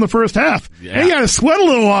went over in the first half. Yeah. You got to sweat a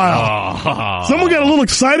little while. Oh. Someone got a little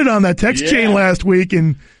excited on that text chain last week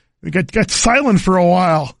and got silent for a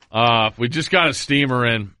while. We just got a steamer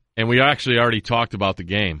in. And we actually already talked about the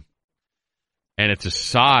game. And it's a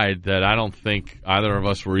side that I don't think either of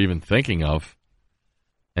us were even thinking of.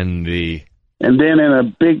 And then in a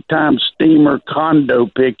big-time steamer condo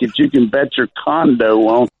pick that you can bet your condo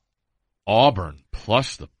on. Auburn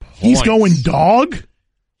plus the points. He's going dog?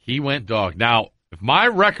 He went dog. Now, if my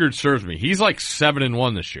record serves me, he's like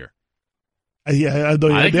 7-1 this year. Yeah, I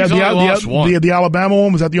think he's only lost one. The Alabama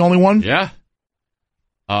one, was that the only one? Yeah.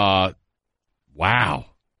 Wow.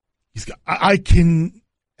 He's got. How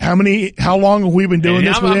long have we been doing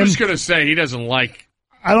this with him? I'm just going to say he doesn't like.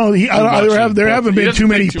 There haven't been too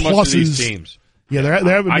many pluses. Teams. Yeah, there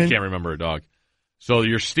haven't been. I can't remember a dog. So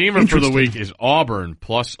your steamer for the week is Auburn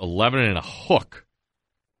plus 11 and a hook.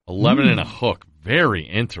 11 and a hook. Very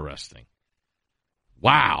interesting.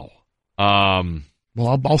 Wow.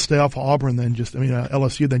 Well, I'll stay off Auburn then.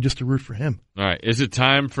 LSU then, just to root for him. All right. Is it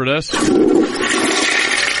time for this?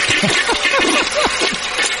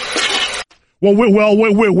 Well,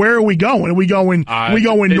 where are we going? Are we going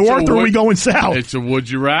north or are we going south? It's a would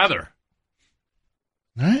you rather.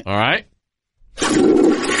 All right.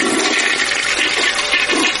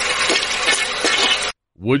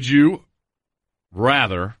 Would you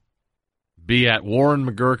rather be at Warren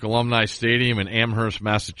McGurk Alumni Stadium in Amherst,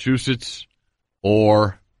 Massachusetts,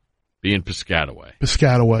 or be in Piscataway?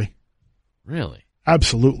 Piscataway. Really?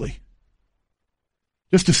 Absolutely.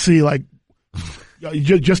 Just to see,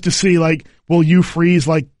 will Hugh Freeze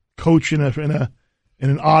coach in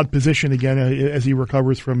an odd position again as he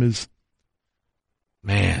recovers from his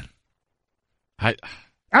man? I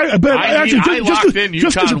locked in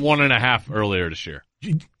UConn 1.5 earlier this year.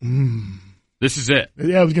 This is it.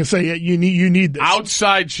 Yeah, I was going to say you need this.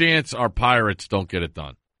 Outside chance our Pirates don't get it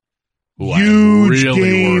done. Huge really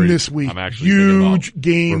game worried. this week. I'm actually Huge thinking about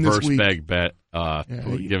game this reverse week. bag bet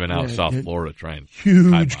giving out South Florida trying.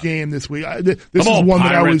 Huge game this week. This is on, one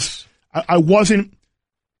Pirates. that I wasn't.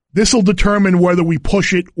 This will determine whether we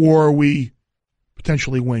push it or we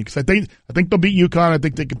potentially win. Because I think they'll beat UConn. I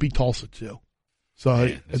think they could beat Tulsa too. So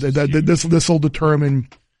Man, this will determine.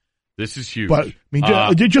 This is huge. But I mean,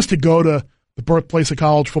 just to go to the birthplace of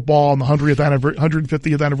college football on the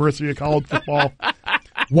 150th anniversary of college football.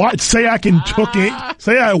 Say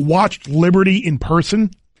I watched Liberty in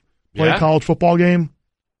person play a college football game.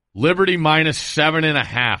 Liberty minus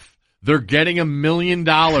 7.5. They're getting $1 million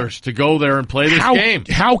to go there and play this game.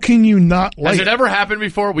 How can you not like Has it ever happened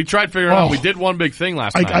before? We tried figuring out. We did one big thing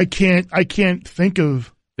last night. I can't think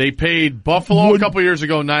of. They paid Buffalo a couple years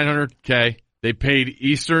ago $900K. They paid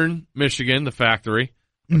Eastern Michigan, the factory,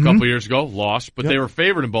 a couple years ago, lost, but they were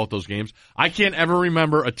favored in both those games. I can't ever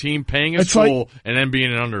remember a team paying a school and then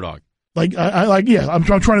being an underdog. I'm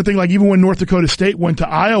trying to think, like, even when North Dakota State went to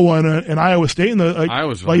Iowa and Iowa State,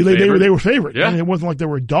 Iowa's they were favored. Yeah. I mean, it wasn't like they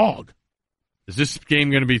were a dog. Is this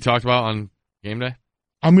game going to be talked about on game day?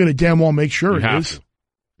 I'm going to damn well make sure You it have is. to.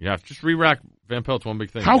 You have to. Just re-rack Van Pelt's one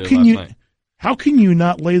big thing. How can you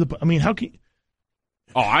not lay the? I mean, how can?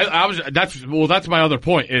 That's my other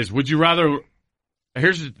point. Is would you rather?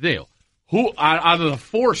 Here's the deal. Who out of the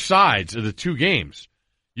four sides of the two games,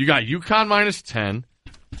 you got UConn minus 10.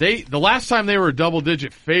 The last time they were a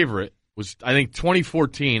double-digit favorite was, I think,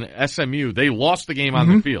 2014, SMU. They lost the game on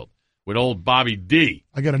the field with old Bobby D.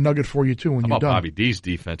 I got a nugget for you, too, when you're How about done. Bobby D's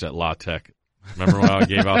defense at La Tech? Remember when I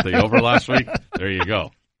gave out the over last week? There you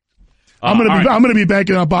go. I'm gonna be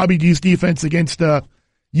banking on Bobby D's defense against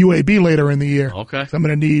UAB later in the year. Okay. So I'm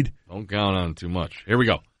gonna need. Don't count on it too much. Here we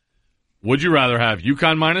go. Would you rather have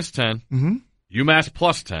UConn minus 10, UMass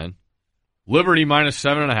plus 10, Liberty minus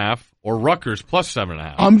 7.5, or Rutgers plus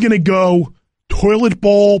 7.5? I'm gonna go toilet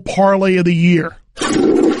bowl parlay of the year.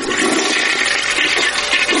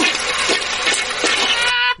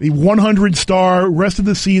 The 100-star rest of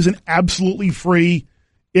the season absolutely free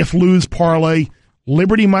if lose parlay.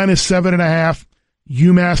 Liberty minus 7.5,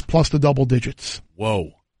 UMass plus the double digits.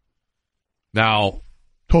 Whoa. Now,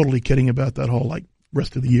 totally kidding about that whole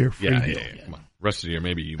rest of the year free deal. Yeah. Come on. Rest of the year,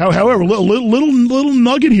 maybe you. However, little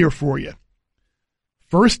nugget here for you.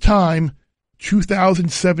 First time,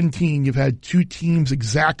 2017, you've had two teams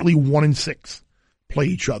exactly 1-6 play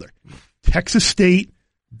each other. Texas State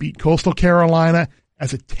beat Coastal Carolina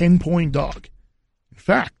as a 10-point dog. In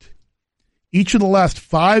fact, each of the last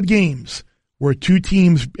 5 games where two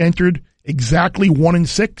teams entered exactly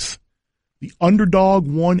 1-6, the underdog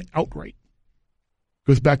won outright.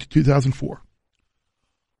 Goes back to 2004.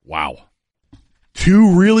 Wow.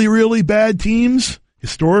 Two really, really bad teams,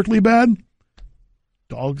 historically bad.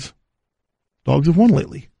 Dogs have won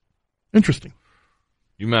lately. Interesting.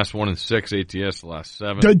 UMass 1-6 ATS the last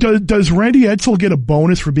 7. Does Randy Edsall get a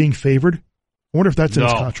bonus for being favored? I wonder if that's in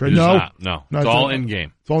his contract. No, no, it's all in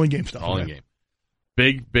game. It's all in game stuff. All in game.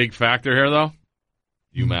 Big factor here though.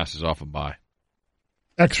 UMass is off a bye.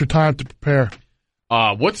 Extra time to prepare.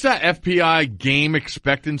 What's that FPI game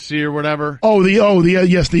expectancy or whatever? The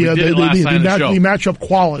matchup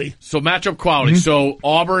quality. So matchup quality. So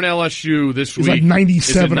Auburn LSU this week like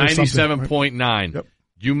 97 is or 97.9. Yep.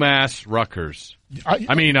 UMass Rutgers.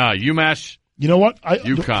 UMass. You know what?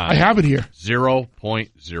 UConn. I have it here.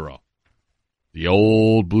 0.0. The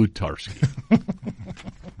old Blue Tarski.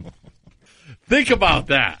 Think about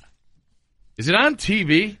that. Is it on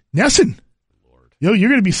TV? Nesson. Lord. You're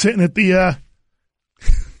going to be sitting at the.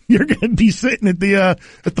 You're going to be sitting at the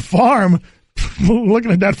farm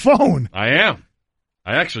looking at that phone. I am.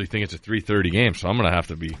 I actually think it's a 3:30 game, so I'm going to have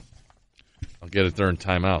to be. I'll get it during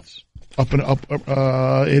timeouts.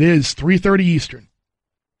 It is 3:30 Eastern.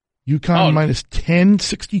 UConn minus 10,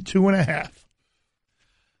 62.5.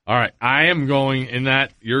 All right, I am going in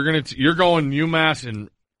that. You're going UMass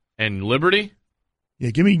and Liberty. Yeah,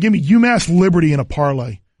 give me UMass Liberty in a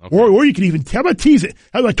parlay. Okay. Or you can even, how about tease it?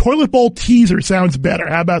 How about toilet bowl teaser sounds better?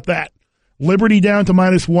 How about that? Liberty down to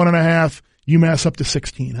minus 1.5, UMass up to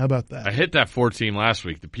 16. How about that? I hit that 14 last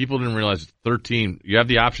week. The people didn't realize it's 13. You have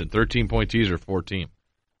the option, 13-point teaser, 14.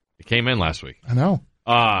 It came in last week. I know.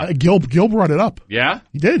 Gil brought it up. Yeah?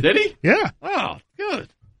 He did. Did he? Yeah. Oh,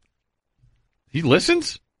 good. He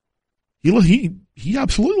listens? He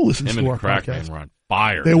absolutely listens to our podcast. Crackman were on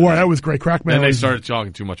fire. They were. That was great. Crackman. Then they started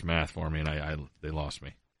talking too much math for me, and they lost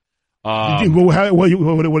me. What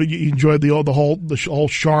did you enjoy the whole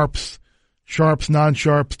sharps,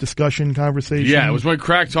 non-sharps discussion conversation? Yeah, it was when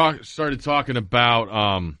Crack started talking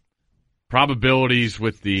about probabilities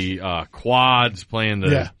with the quads playing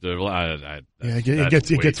the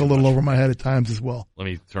it gets a little over my head at times as well. Let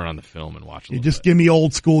me turn on the film and watch. Give me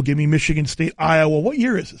old school. Give me Michigan State, Iowa. What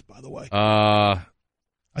year is this, by the way? I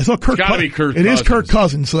saw Kirk. It's gotta be Kirk. It is Kirk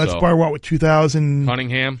Cousins, so that's probably what 2000.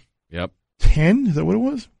 Cunningham. Yep. 10? Is that what it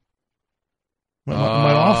was? Am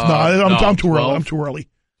I off? No, I'm too 12. early. I'm too early.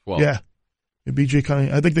 12. Yeah. BJ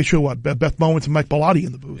Cunningham. I think they show Beth Mowens and Mike Bellotti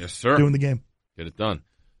in the booth. Yes, sir. Doing the game. Get it done.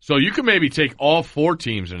 So you can maybe take all 4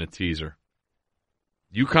 teams in a teaser.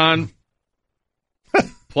 UConn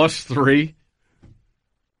 +3.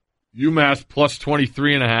 UMass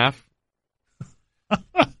 +23.5.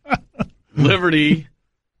 Liberty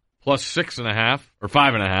 +6.5 or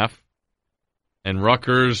 5.5. And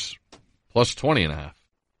Rutgers +20.5.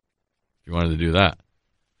 If you wanted to do that.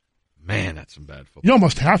 Man, that's some bad football. You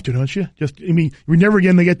almost have to, don't you? We're never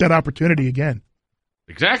going to get that opportunity again.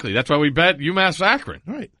 Exactly. That's why we bet UMass Akron.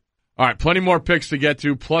 All right, plenty more picks to get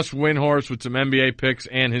to, plus Windhorst with some NBA picks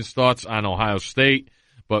and his thoughts on Ohio State.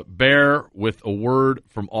 But bear with a word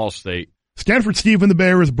from Allstate. Stanford Steve and the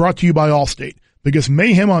Bear is brought to you by Allstate, because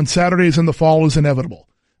mayhem on Saturdays in the fall is inevitable.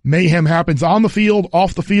 Mayhem happens on the field,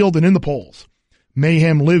 off the field, and in the polls.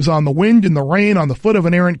 Mayhem lives on the wind, in the rain, on the foot of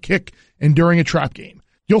an errant kick, and during a trap game.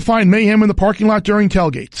 You'll find mayhem in the parking lot during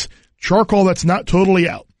tailgates, charcoal that's not totally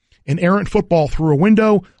out, an errant football through a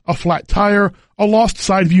window, a flat tire, a lost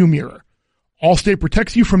side view mirror. Allstate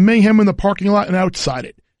protects you from mayhem in the parking lot and outside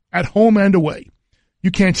it, at home and away. You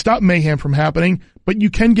can't stop mayhem from happening, but you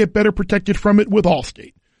can get better protected from it with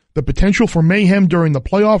Allstate. The potential for mayhem during the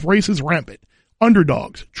playoff race is rampant.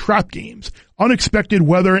 Underdogs, trap games, unexpected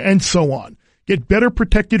weather, and so on. Get better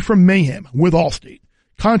protected from mayhem with Allstate.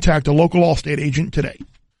 Contact a local Allstate agent today.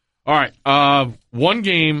 All right, one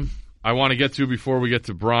game I want to get to before we get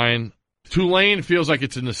to Brian. Tulane feels like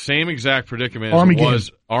it's in the same exact predicament as it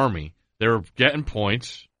was Army. They were getting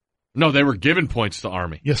points. No, they were giving points to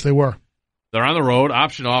Army. Yes, they were. They're on the road,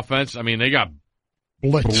 option offense. I mean, they got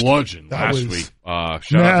bludgeoned last week.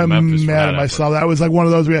 Shout out to Memphis for that myself. That was like one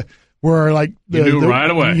of those where like you knew right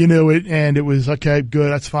away. You knew it, and it was okay,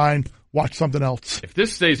 good, that's fine. Watch something else. If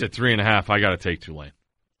this stays at 3.5, I got to take Tulane.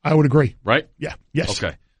 I would agree. Right? Yeah. Yes.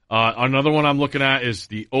 Okay. Another one I'm looking at is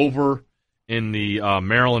the over in the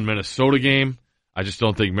Maryland-Minnesota game. I just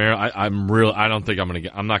don't think I'm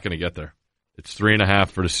not going to get there. It's 3.5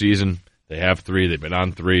 for the season. They have 3. They've been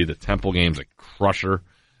on 3. The Temple game's a crusher.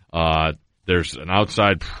 There's an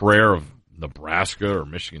outside prayer of Nebraska or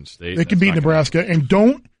Michigan State. They can beat Nebraska, and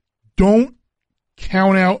don't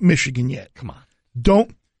count out Michigan yet. Come on.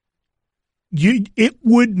 Don't. It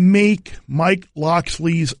would make Mike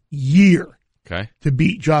Loxley's year to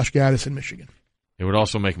beat Josh Gaddis in Michigan. It would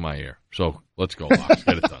also make my year. So let's go, Lox.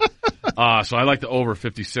 Get it done. So I like the over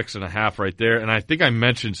 56.5 right there. And I think I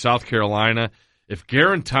mentioned South Carolina. If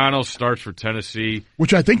Garantano starts for Tennessee,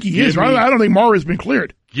 which I think he is, right? I don't think Mara's been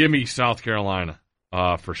cleared. Give me South Carolina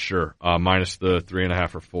for sure, minus the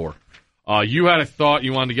 3.5 or 4. You had a thought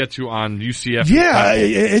you wanted to get to on UCF. Yeah,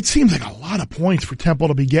 it seems like a lot of points for Temple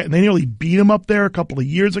to be getting. They nearly beat him up there a couple of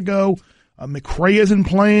years ago. McCray isn't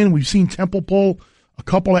playing. We've seen Temple pull a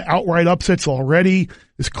couple of outright upsets already.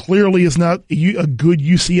 This clearly is not a good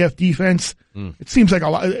UCF defense. It seems like a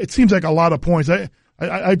lot. It seems like a lot of points. I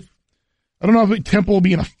don't know if Temple will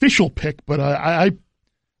be an official pick, but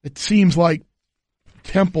it seems like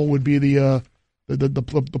Temple would be the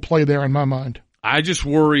play there in my mind. I just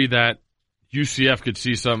worry that UCF could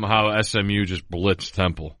see somehow SMU just blitz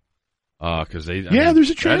Temple because there's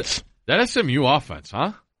a chance that SMU offense,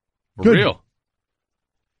 huh? For Good. real,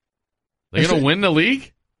 they gonna win the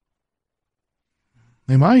league?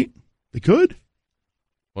 They might. They could.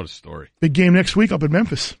 What a story! Big game next week up in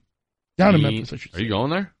Memphis. Down in Memphis, I should say. Are you going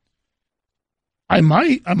there? I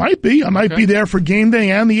might be. I might be there for game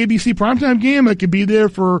day and the ABC primetime game. I could be there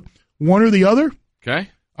for one or the other. Okay.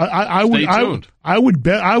 I would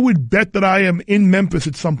bet that I am in Memphis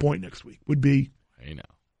at some point next week. Would be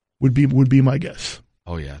my guess.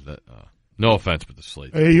 Oh yeah. No offense, but the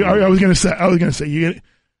slate. I was gonna say.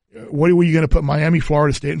 What were you gonna put Miami,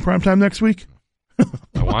 Florida State in primetime next week?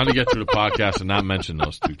 I wanted to get through the podcast and not mention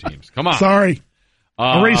those two teams. Come on. Sorry.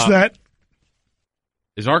 Erase that.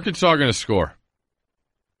 Is Arkansas going to score?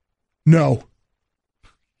 No.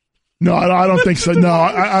 No, I don't think so. No,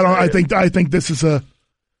 I don't. I think this is like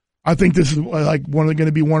going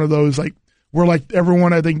to be one of those like where like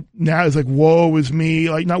everyone I think now is like woe is me,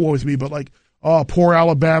 like not woe is me, but like oh poor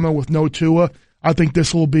Alabama with no Tua. I think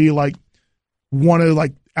this will be like one of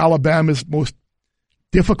like Alabama's most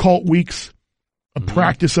difficult weeks of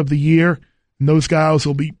practice of the year, and those guys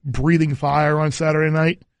will be breathing fire on Saturday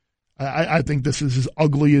night. I think this is as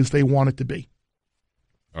ugly as they want it to be.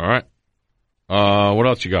 All right. What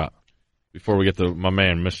else you got before we get to my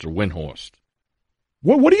man, Mr. Windhorst?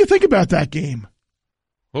 What do you think about that game?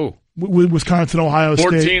 Who? With Wisconsin, Ohio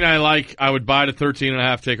State. 14, I would buy the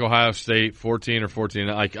 13.5, take Ohio State. 14 or 14.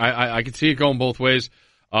 I could see it going both ways.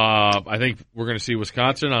 I think we're going to see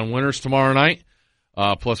Wisconsin on winners tomorrow night,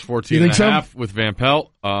 plus 14.5 with Van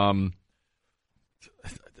Pelt. I'm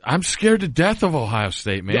scared to death of Ohio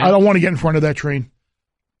State, man. I don't want to get in front of that train.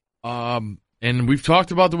 And we've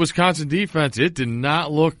talked about the Wisconsin defense. It did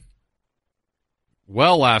not look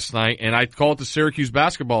well last night, and I call it the Syracuse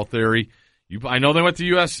basketball theory. I know they went to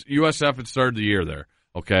USF and started the year there,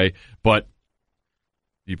 okay? But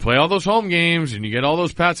you play all those home games, and you get all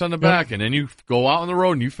those pats on the back, and then you go out on the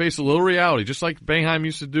road, and you face a little reality, just like Boeheim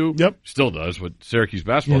used to do. Yep. Still does with Syracuse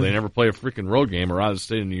basketball. They never play a freaking road game around the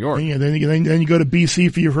state of New York. Yeah, then you go to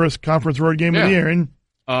BC for your first conference road game of the year. And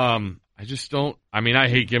I just don't – I mean, I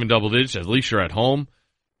hate giving double digits. At least you're at home.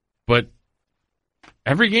 But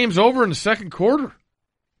every game's over in the second quarter.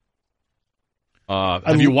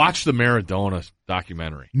 Have you watched the Maradona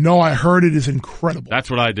documentary? No, I heard it is incredible.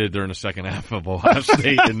 That's what I did during the second half of Ohio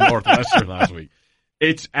State and Northwestern last week.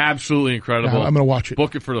 It's absolutely incredible. I'm going to watch it.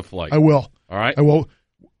 Book it for the flight. I will. All right? I will.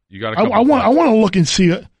 You got I want to look and see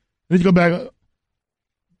it. I need to go back.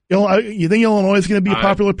 You think Illinois is going to be a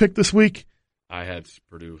popular pick this week? I had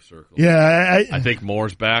Purdue circled. Yeah. I think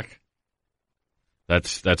Moore's back.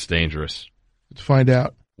 That's dangerous. Let's find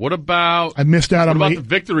out. What about I missed out on the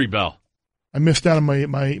victory bell? I missed out on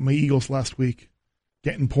my Eagles last week,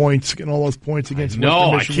 getting all those points against Western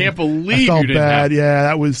I Michigan. can't believe I felt you didn't bad. Yeah,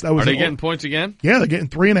 that was. Are they getting points again? Yeah, they're getting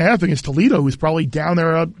 3.5 against Toledo, who's probably down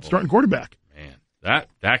there starting quarterback. Man,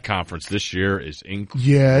 that conference this year is incredible.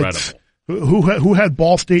 Yeah, who had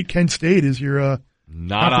Ball State, Kent State as your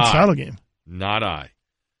conference title game? Not I.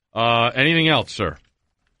 Anything else, sir?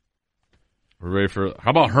 We're ready for.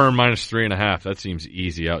 How about Hearn minus 3.5? That seems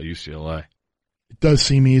easy out UCLA. It does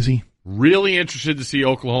seem easy. Really interested to see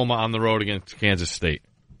Oklahoma on the road against Kansas State.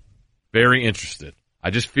 Very interested. I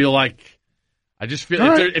just feel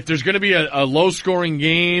if there's going to be a low scoring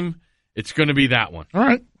game, it's going to be that one. All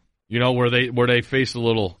right. You know, where they face a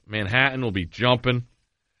little Manhattan will be jumping.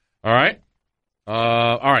 All right.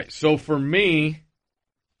 All right. So for me,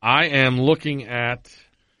 I am looking at.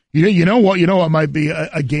 You know what? You know what might be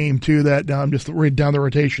a game too that I'm just right down the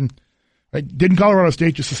rotation. Right? Didn't Colorado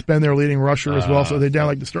State just suspend their leading rusher as well? So they're down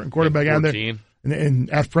like the starting quarterback out there, and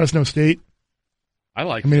at Fresno State. I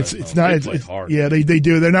like. I mean, it's not. It's hard. Yeah, they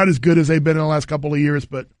do. They're not as good as they've been in the last couple of years.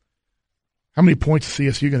 But how many points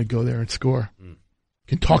is CSU going to go there and score?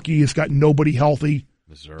 Kentucky has got nobody healthy.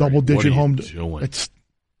 Missouri, double-digit home. Doing?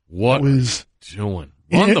 What was doing?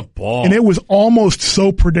 Run the ball. And it was almost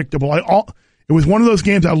so predictable. It was one of those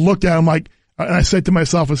games I looked at. I'm like. And I said to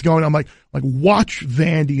myself, I'm like, watch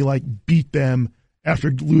Vandy beat them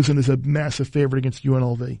after losing as a massive favorite against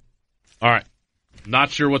UNLV. All right.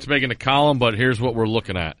 Not sure what's making the column, but here's what we're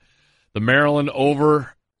looking at. The Maryland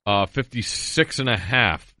over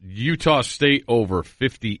 56.5. Utah State over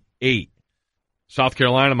 58. South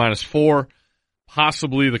Carolina -4.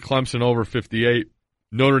 Possibly the Clemson over 58.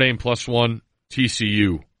 Notre Dame +1.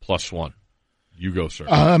 TCU +1. You go, sir.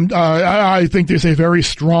 I think there's a very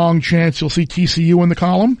strong chance you'll see TCU in the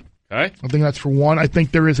column. Okay. I think that's for one. I think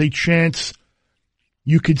there is a chance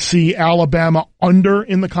you could see Alabama under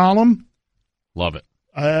in the column. Love it.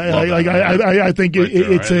 I think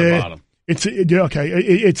it's a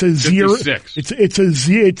zero.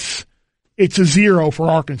 56. It's a zero for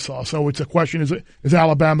Arkansas. So it's a question: is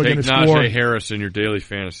Alabama going to score? Najee Harris in your daily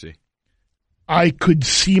fantasy. I could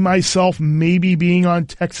see myself maybe being on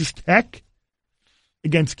Texas Tech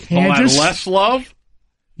against Kansas. Less love?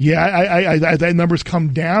 Yeah, I that number's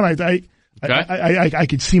come down. I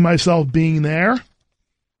could see myself being there.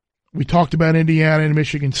 We talked about Indiana and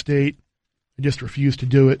Michigan State. I just refuse to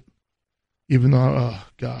do it, even though,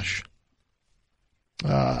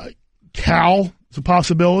 Cal is a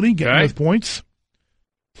possibility, getting those points.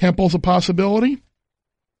 Temple's a possibility.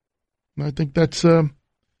 And I think that's, and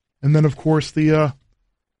then of course the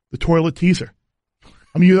toilet teaser.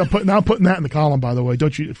 I mean, I'm putting that in the column, by the way.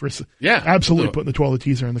 Don't you? Absolutely putting the toilet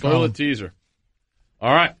teaser in the column. Toilet teaser.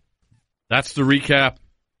 All right. That's the recap.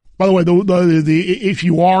 By the way, if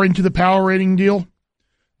you are into the power rating deal,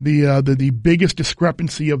 the biggest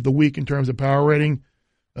discrepancy of the week in terms of power rating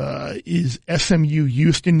is SMU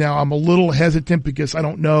Houston. Now, I'm a little hesitant because I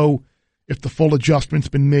don't know if the full adjustment's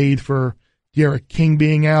been made for Derek King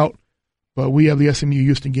being out, but we have the SMU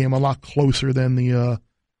Houston game a lot closer than the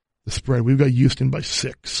spread. We've got Houston by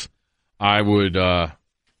 6. I would,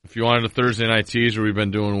 if If you wanted a Thursday night teaser, we've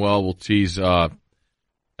been doing well. We'll tease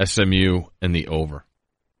SMU and the over.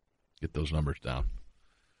 Get those numbers down.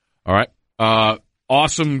 All right.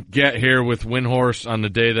 Awesome get here with Windhorst on the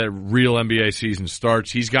day that real NBA season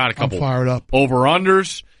starts. He's got a couple fired up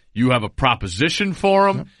over-unders. You have a proposition for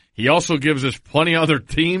him. Yep. He also gives us plenty of other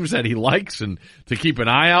teams that he likes and to keep an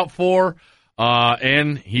eye out for.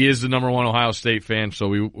 And he is the number one Ohio State fan, so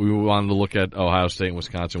we wanted to look at Ohio State and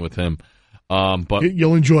Wisconsin with him. But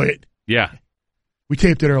you'll enjoy it. Yeah. We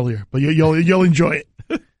taped it earlier, but you'll enjoy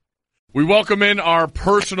it. We welcome in our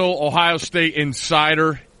personal Ohio State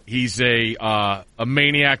insider. He's a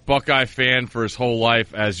maniac Buckeye fan for his whole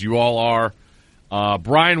life, as you all are.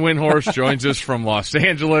 Brian Windhorst joins us from Los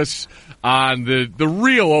Angeles on the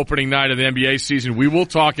real opening night of the NBA season. We will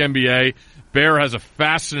talk NBA. Bear has a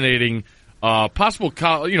fascinating, possible,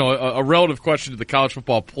 a relative question to the college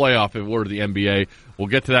football playoff if it were to the NBA. We'll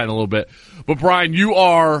get to that in a little bit. But Brian, you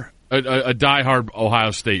are a diehard Ohio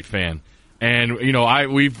State fan. And,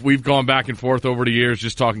 we've gone back and forth over the years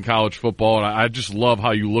just talking college football, and I just love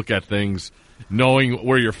how you look at things, knowing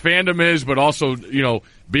where your fandom is, but also,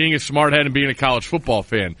 being a smart head and being a college football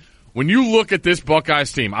fan. When you look at this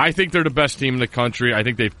Buckeyes team, I think they're the best team in the country. I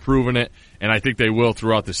think they've proven it, and I think they will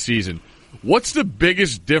throughout the season. What's the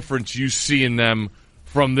biggest difference you see in them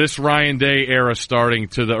from this Ryan Day era starting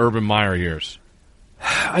to the Urban Meyer years?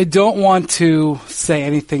 I don't want to say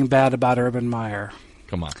anything bad about Urban Meyer.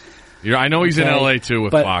 Come on. I know he's in L.A. too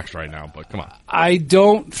with Fox right now, but come on. I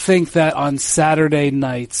don't think that on Saturday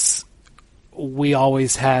nights we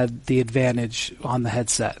always had the advantage on the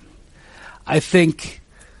headset. I think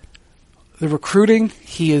the recruiting,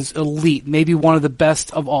 he is elite, maybe one of the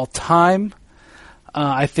best of all time.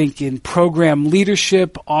 I think in program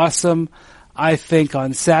leadership, awesome. I think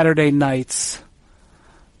on Saturday nights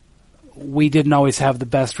we didn't always have the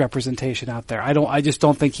best representation out there. I just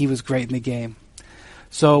don't think he was great in the game.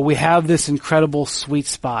 So we have this incredible sweet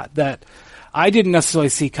spot that I didn't necessarily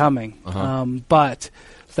see coming, but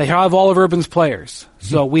they have all of Urban's players.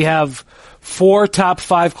 So we have 4 top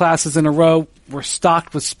 5 classes in a row. We're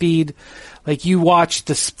stocked with speed. Like you watch,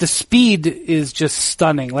 the speed is just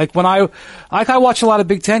stunning. Like when I watch a lot of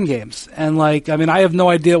Big Ten games, and I have no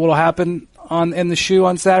idea what will happen in the shoe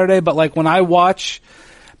on Saturday, but when I watch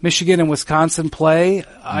Michigan and Wisconsin play,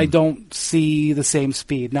 I don't see the same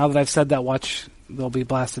speed. Now that I've said that, they'll be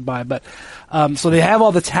blasted by. But so they have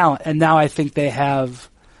all the talent, and now I think they have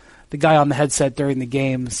the guy on the headset during the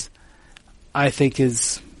games, I think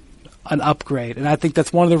is an upgrade. And I think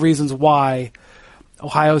that's one of the reasons why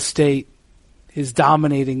Ohio State is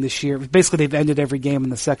dominating this year. Basically, they've ended every game in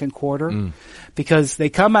the second quarter because they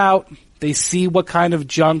come out, they see what kind of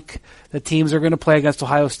junk the teams are going to play against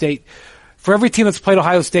Ohio State. For every team that's played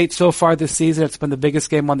Ohio State so far this season, it's been the biggest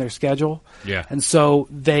game on their schedule. Yeah. And so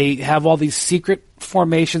they have all these secret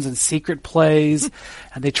formations and secret plays,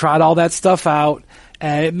 and they tried all that stuff out.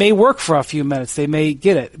 And it may work for a few minutes. They may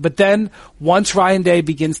get it. But then once Ryan Day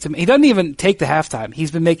begins to – he doesn't even take the halftime. He's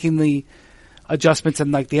been making the adjustments in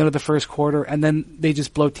the end of the first quarter, and then they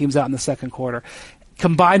just blow teams out in the second quarter.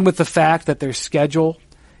 Combined with the fact that their schedule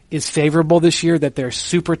 – is favorable this year, that they're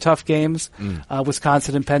super tough games.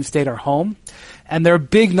 Wisconsin and Penn State are home. And their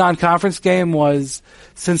big non-conference game was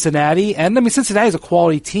Cincinnati. And, Cincinnati is a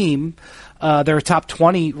quality team. They're a top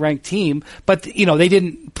 20 ranked team. But, they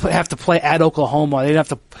didn't have to play at Oklahoma. They didn't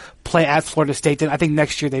have to play at Florida State. I think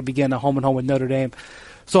next year they begin a home-and-home with Notre Dame.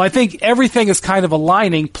 So I think everything is kind of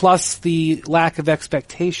aligning, plus the lack of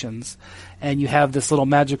expectations. And you have this little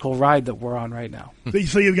magical ride that we're on right now.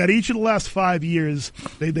 So you've got each of the last 5 years.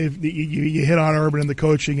 You hit on Urban and the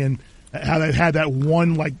coaching and how they've had that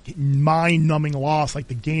one mind-numbing loss, like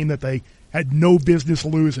the game that they had no business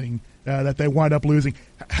losing, that they wind up losing.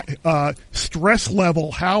 Stress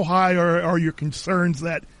level, how high are your concerns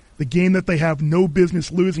that the game that they have no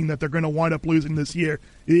business losing, that they're going to wind up losing this year,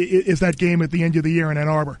 is that game at the end of the year in Ann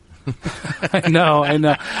Arbor? I know.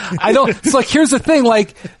 It's here's the thing,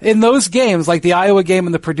 in those games, like the Iowa game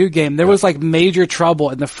and the Purdue game, there was major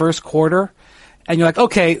trouble in the first quarter, and you're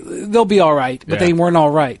okay, they'll be all right, but they weren't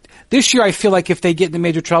all right. This year I feel like if they get into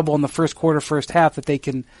major trouble in the first quarter, first half, that they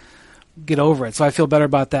can get over it. So I feel better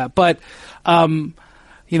about that. But,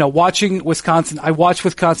 watching Wisconsin, I watched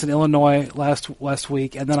Wisconsin, Illinois last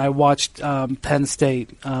week, and then I watched Penn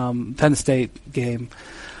State game.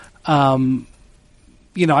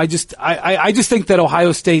 I just think that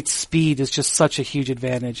Ohio State's speed is just such a huge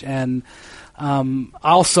advantage. And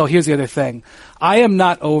also, here's the other thing. I am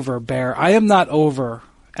not over, Bear. I am not over.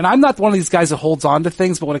 And I'm not one of these guys that holds on to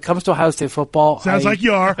things, but when it comes to Ohio State football, sounds like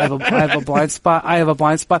you are. I have a blind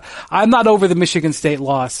spot. I'm not over the Michigan State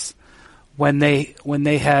loss when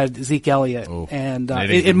they had Zeke Elliott. And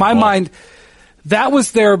in my ball. mind, that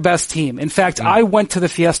was their best team. In fact, I went to the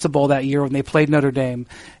Fiesta Bowl that year when they played Notre Dame,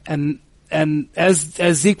 and as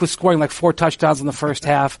Zeke was scoring like 4 touchdowns in the first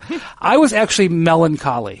half, I was actually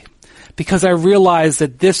melancholy because I realized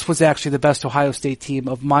that this was actually the best Ohio State team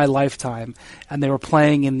of my lifetime, and they were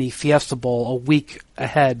playing in the Fiesta Bowl a week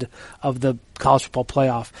ahead of the college football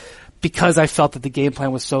playoff because I felt that the game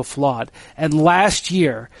plan was so flawed. And last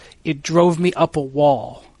year, it drove me up a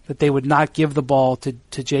wall that they would not give the ball to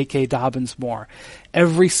J.K. Dobbins more.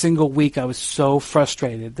 Every single week I was so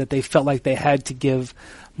frustrated that they felt like they had to give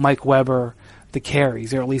Mike Weber the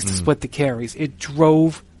carries, or at least to split the carries. It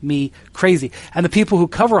drove me crazy. And the people who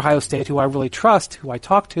cover Ohio State, who I really trust, who I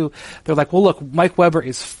talk to, they're like, well, look, Mike Weber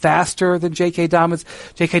is faster than J.K. Dobbins.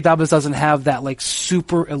 J.K. Dobbins doesn't have that like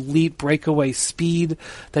super elite breakaway speed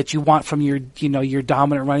that you want from your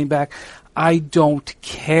dominant running back. I don't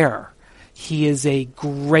care. He is a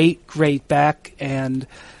great, great back, and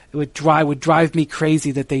it would drive me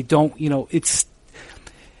crazy that they don't, it's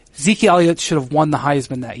Zeke Elliott should have won the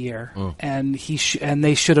Heisman that year, and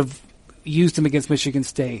they should have used him against Michigan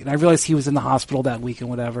State. And I realized he was in the hospital that week and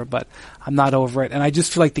whatever, but I'm not over it. And I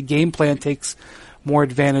just feel like the game plan takes more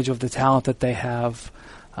advantage of the talent that they have.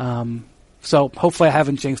 So hopefully I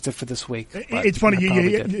haven't jinxed it for this week. It's funny,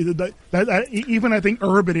 even I think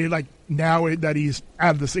Urban, like now that he's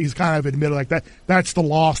out of this, he's kind of admitted like that. That's the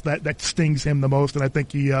loss that stings him the most, and I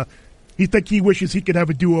think he wishes he could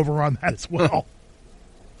have a do-over on that as well.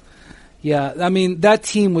 Yeah, I mean that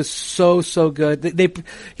team was so good. They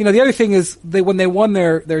the other thing is when they won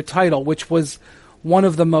their title, which was one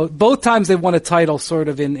of the most, both times they won a title sort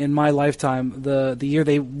of in my lifetime. The year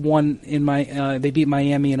they won they beat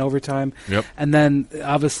Miami in overtime. Yep. And then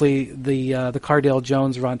obviously the Cardale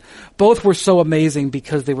Jones run. Both were so amazing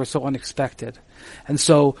because they were so unexpected. And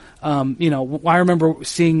so I remember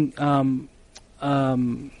seeing we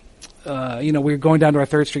were going down to our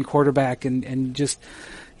third string quarterback and just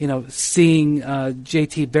seeing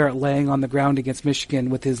J.T. Barrett laying on the ground against Michigan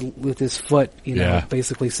with his foot,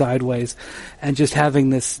 basically sideways, and just having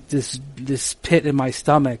this pit in my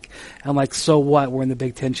stomach, and like, so what? We're in the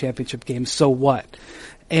Big Ten championship game. So what?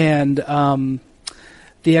 And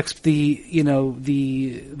the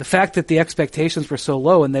fact that the expectations were so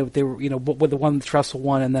low, and they were with the one Tressel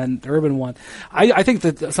won and then Urban won. I think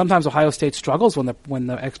that sometimes Ohio State struggles when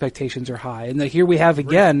the expectations are high, and here we have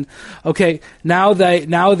again. Okay, now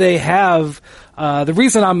they have the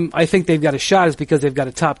reason I think they've got a shot is because they've got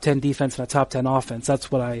a top 10 defense and a top 10 offense.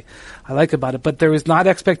 That's what I like about it. But there is not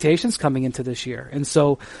expectations coming into this year, and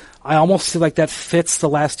so I almost feel like that fits the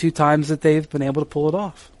last 2 times that they've been able to pull it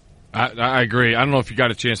off. I agree. I don't know if you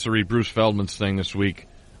got a chance to read Bruce Feldman's thing this week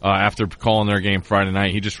after calling their game Friday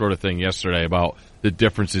night. He just wrote a thing yesterday about the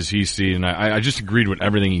differences he's seen, and I just agreed with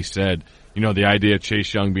everything he said. The idea of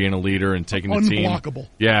Chase Young being a leader and taking the team. Unblockable.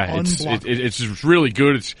 Yeah, it's just really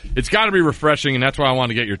good. It's got to be refreshing, and that's why I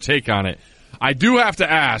wanted to get your take on it. I do have to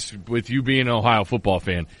ask, with you being an Ohio football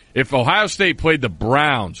fan, if Ohio State played the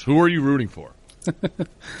Browns, who are you rooting for?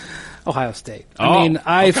 Ohio State.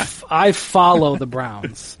 I follow the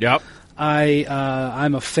Browns. Yep.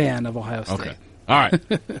 I'm a fan of Ohio State. Okay. All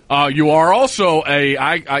right. You are also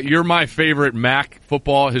you're my favorite MAC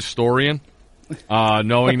football historian.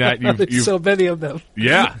 Knowing that you've so many of them.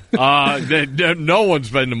 Yeah. No one's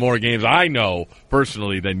been to more games I know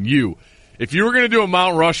personally than you. If you were going to do a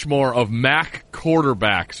Mount Rushmore of MAC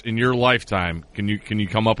quarterbacks in your lifetime, can you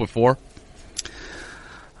come up with 4?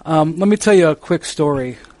 Let me tell you a quick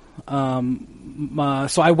story.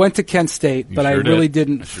 So I went to Kent State, but I really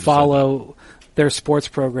didn't follow their sports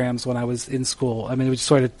programs when I was in school. I mean, it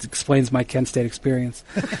sort of explains my Kent State experience.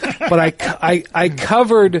 But I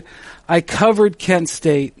covered Kent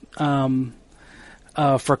State for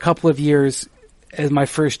a couple of years as my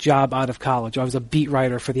first job out of college. I was a beat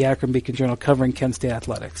writer for the Akron Beacon Journal covering Kent State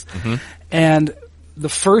athletics. Mm-hmm. And the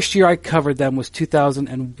first year I covered them was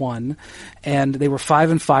 2001, and they were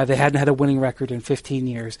 5-5. They hadn't had a winning record in 15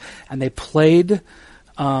 years, and they played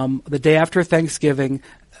the day after Thanksgiving,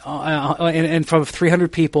 and from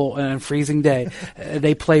 300 people on a freezing day.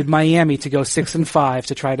 They played Miami to go 6-5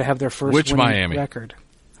 to try to have their first winning record.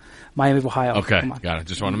 Miami of Ohio. Okay, got it.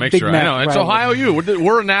 Just want to make sure. I know it's Ohio U.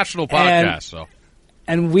 We're a national podcast,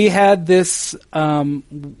 And we had this, Kent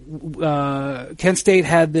State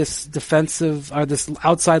had this this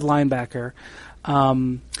outside linebacker,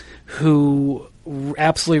 who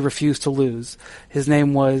absolutely refused to lose. His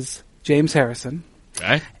name was James Harrison.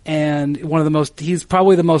 Okay. And he's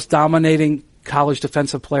probably the most dominating college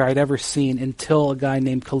defensive player I'd ever seen until a guy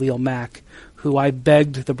named Khalil Mack, who I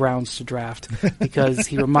begged the Browns to draft because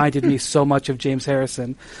he reminded me so much of James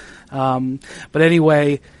Harrison. But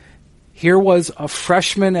anyway, here was a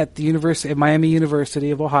freshman at Miami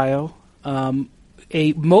University of Ohio,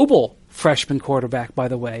 a mobile freshman quarterback, by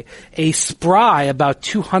the way, a spry, about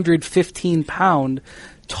 215-pound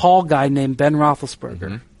tall guy named Ben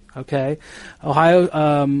Roethlisberger. Okay,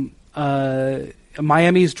 Ohio,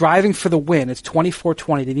 Miami's driving for the win. It's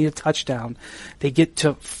 24-20. They need a touchdown. They get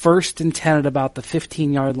to 1st and 10 at about the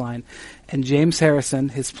 15-yard line, and James Harrison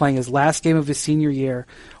is playing his last game of his senior year,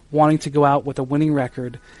 wanting to go out with a winning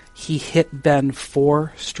record. He hit Ben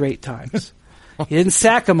 4 straight times. He didn't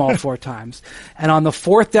sack him all 4 times. And on the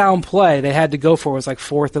 4th down play, they had to go for it was like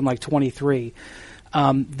 4th and like 23.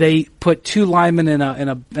 They put 2 linemen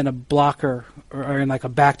in a blocker or in like a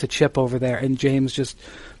back to chip over there, and James just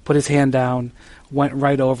put his hand down, went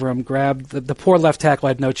right over him, grabbed the poor left tackle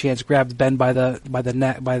had no chance, grabbed Ben by the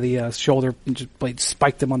neck, by the shoulder, and just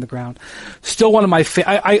spiked him on the ground. Still one of my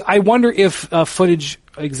I wonder if footage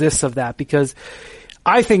exists of that, because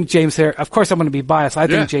I think James Harrison, of course I'm going to be biased, I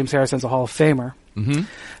think James Harrison's a Hall of Famer. 2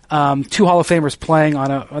 Hall of Famers playing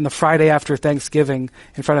on the Friday after Thanksgiving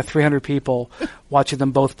in front of 300 people, watching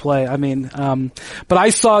them both play. I mean, but I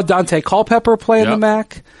saw Dante Culpepper play in the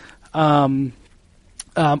MAC. But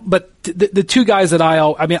the 2 guys that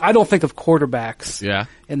I don't think of quarterbacks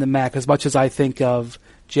in the MAC as much as I think of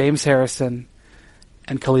James Harrison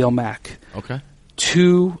and Khalil Mack. Okay.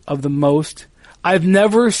 2 of the most. I've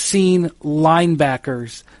never seen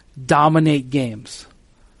linebackers dominate games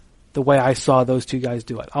the way I saw those 2 guys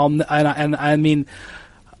do it.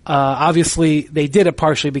 Obviously they did it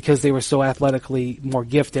partially because they were so athletically more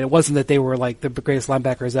gifted. It wasn't that they were like the greatest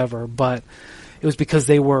linebackers ever, but it was because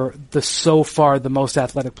they were so far the most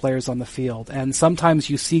athletic players on the field. And sometimes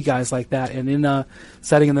you see guys like that, and in a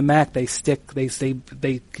setting in the MAC, they stick,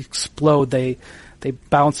 they explode, they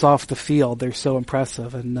bounce off the field. They're so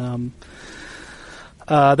impressive. And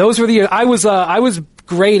those were I was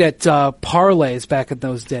great at parlays back in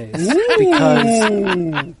those days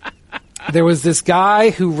because there was this guy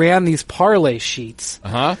who ran these parlay sheets,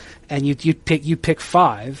 and you'd pick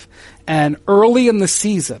 5, and early in the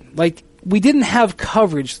season, like, we didn't have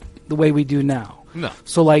coverage the way we do now. No.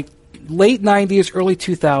 So like late 90s, early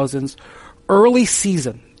 2000s, early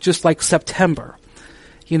season, just like September,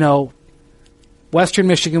 Western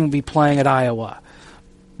Michigan would be playing at Iowa.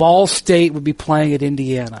 Ball State would be playing at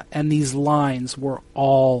Indiana, and these lines were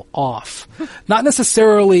all off. Not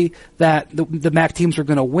necessarily that the MAC teams were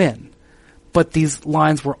going to win, but these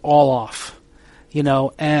lines were all off,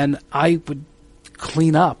 and I would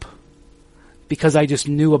clean up because I just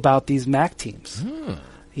knew about these MAC teams,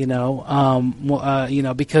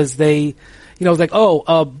 because they, it was like,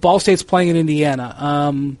 Ball State's playing in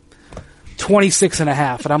Indiana,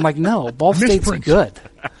 26.5. And I'm like, no, Ball State's good.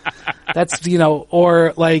 That's,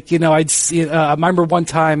 or like, I'd see, I remember one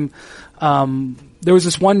time, there was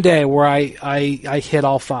this one day where I hit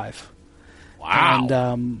all 5.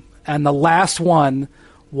 Wow. And the last one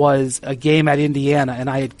was a game at Indiana, and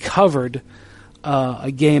I had covered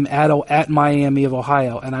a game at Miami of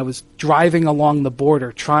Ohio, and I was driving along the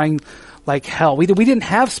border trying like hell. We didn't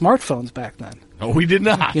have smartphones back then. No, we did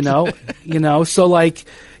not. So like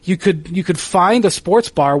you could find a sports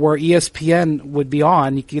bar where ESPN would be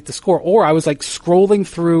on, you could get the score, or I was like scrolling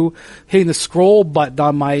through, hitting the scroll button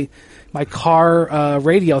on my car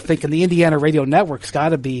radio, thinking the Indiana Radio Network's got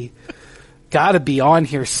to be on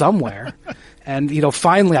here somewhere. And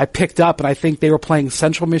finally I picked up, and I think they were playing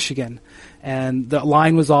Central Michigan, and the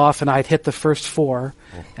line was off, and I'd hit the first 4,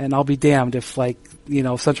 and I'll be damned if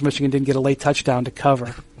Central Michigan didn't get a late touchdown to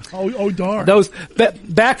cover. Oh darn!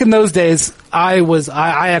 Back in those days, I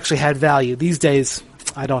actually had value. These days,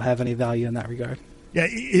 I don't have any value in that regard. Yeah,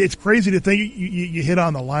 it's crazy to think you hit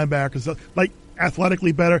on the linebackers, like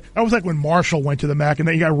athletically better. That was like when Marshall went to the MAC, and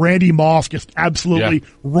then you got Randy Moss just absolutely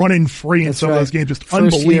running free in some of those games, just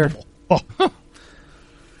First unbelievable.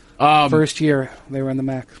 First year they were in the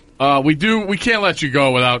MAC. We can't let you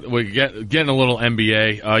go without getting a little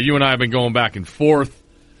NBA. You and I have been going back and forth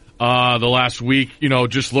the last week,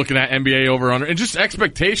 just looking at NBA over under and just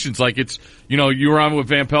expectations. Like it's, you were on with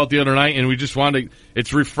Van Pelt the other night, and we just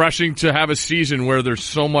it's refreshing to have a season where there's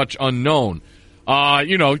so much unknown.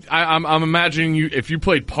 I'm imagining if you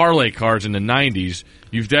played parlay cards in the 90s,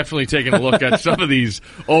 you've definitely taken a look at some of these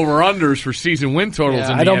over-unders for season win totals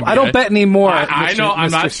in the NBA. I don't bet anymore. I know.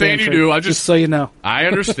 I'm not saying you do. Just so you know. I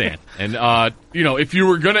understand. And, if you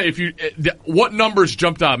were what numbers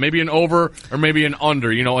jumped out? Maybe an over or maybe an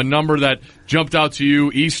under, a number that jumped out to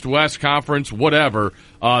you, East, West, Conference, whatever,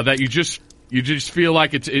 that you just feel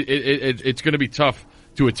like it's going to be tough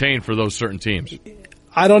to attain for those certain teams.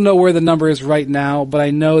 I don't know where the number is right now, but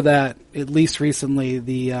I know that at least recently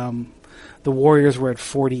the Warriors were at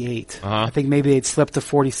 48. I think maybe they'd slipped to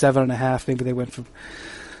 47.5. Maybe they went from.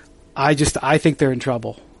 I think they're in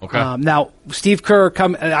trouble. Okay. Now, Steve Kerr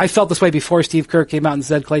I felt this way before Steve Kerr came out and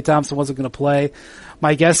said Klay Thompson wasn't going to play.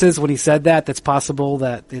 My guess is when he said that's possible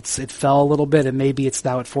that it fell a little bit, and maybe it's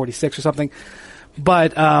now at 46 or something.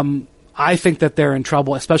 But I think that they're in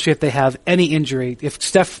trouble, especially if they have any injury. If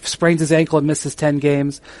Steph sprains his ankle and misses 10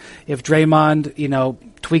 games, if Draymond,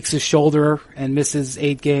 tweaks his shoulder and misses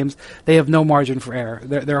 8 games, they have no margin for error.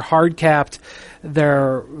 They're hard capped.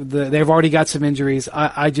 They've already got some injuries.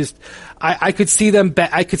 I could see them.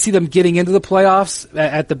 I could see them getting into the playoffs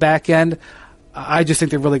at the back end. I just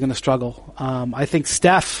think they're really going to struggle. I think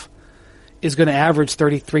Steph is going to average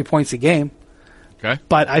 33 points a game. Okay.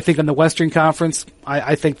 But I think in the Western Conference,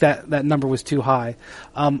 I think that number was too high.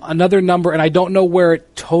 Another number, and I don't know where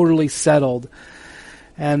it totally settled.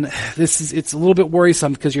 And it's a little bit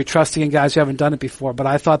worrisome because you're trusting in guys who haven't done it before. But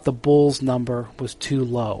I thought the Bulls number was too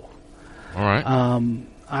low. All right.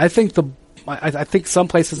 I think some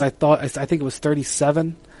places I think it was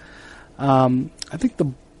 37. I think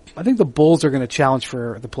the Bulls are going to challenge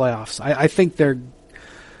for the playoffs. I think they're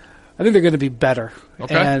going to be better.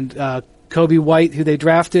 Okay. And Kobe White, who they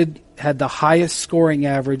drafted, had the highest scoring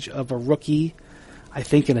average of a rookie, I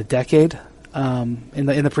think, in a decade in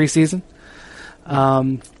the preseason.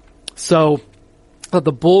 So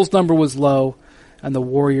the Bulls number was low, and the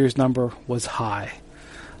Warriors number was high.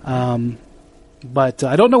 But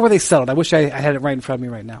I don't know where they settled. I wish I had it right in front of me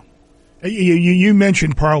right now. You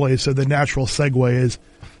mentioned parlays, so the natural segue is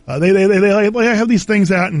they have these things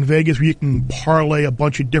out in Vegas where you can parlay a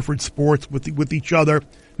bunch of different sports with each other.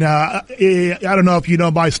 Now, I don't know if you know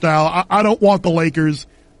my style. I don't want the Lakers.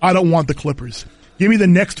 I don't want the Clippers. Give me the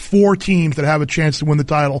next 4 teams that have a chance to win the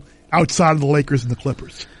title outside of the Lakers and the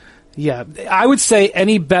Clippers. Yeah, I would say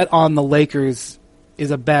any bet on the Lakers is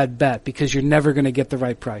a bad bet because you're never going to get the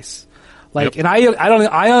right price. And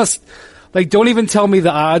don't even tell me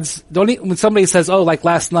the odds. When somebody says, "Oh, like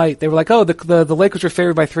last night," they were like, "Oh, the Lakers were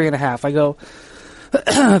favored by 3.5." I go,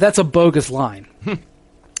 "That's a bogus line,"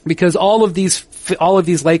 because all of these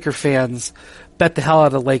Laker fans bet the hell out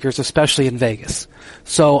of the Lakers, especially in Vegas.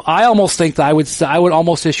 So I almost think that I would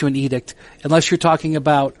almost issue an edict, unless you're talking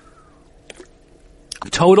about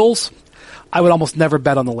totals. I would almost never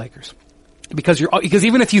bet on the Lakers. Because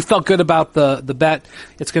even if you felt good about the bet,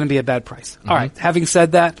 it's going to be a bad price. Mm-hmm. All right. Having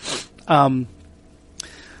said that, for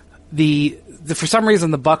some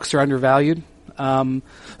reason the Bucks are undervalued.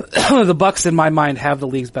 The Bucks, in my mind, have the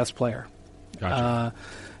league's best player. Gotcha.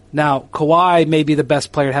 Now Kawhi may be the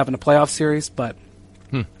best player to have in a playoff series, but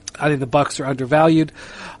I think the Bucks are undervalued.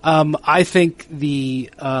 I think the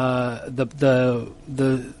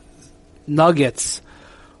Nuggets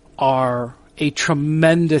are a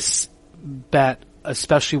tremendous bet,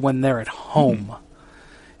 especially when they're at home.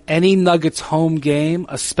 Any Nuggets home game,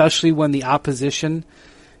 especially when the opposition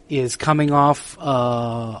is coming off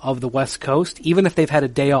of the West Coast, even if they've had a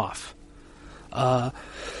day off,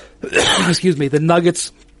 excuse me, the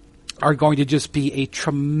Nuggets are going to just be a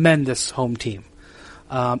tremendous home team.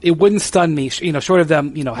 It wouldn't stun me, short of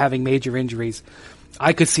them, having major injuries.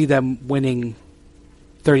 I could see them winning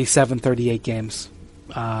 37, 38 games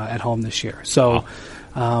at home this year. So,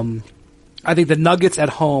 I think the Nuggets at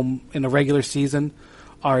home in the regular season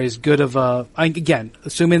are as good of again,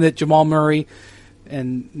 assuming that Jamal Murray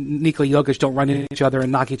and Nikola Jokic don't run into each other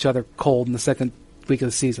and knock each other cold in the second week of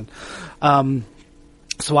the season.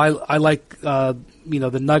 So I like, the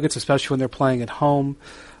Nuggets, especially when they're playing at home.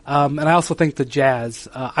 And I also think the Jazz.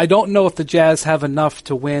 I don't know if the Jazz have enough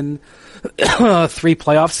to win 3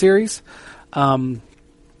 playoff series.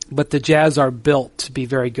 But the Jazz are built to be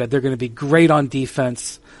very good. They're going to be great on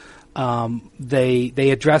defense. They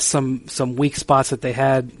address some weak spots that they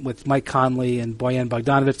had with Mike Conley and Bojan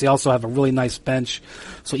Bogdanovic. They also have a really nice bench.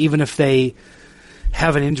 So even if they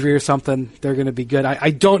have an injury or something, they're going to be good.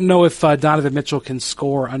 I don't know if Donovan Mitchell can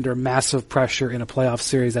score under massive pressure in a playoff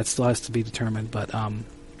series. That still has to be determined. But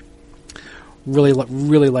really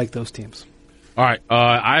like those teams. All right.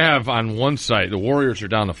 I have on one site, the Warriors are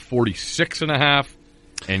down to 46.5.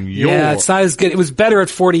 Yeah, it's not as good. It was better at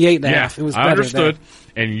 48.5. Yeah, it was better. I understood.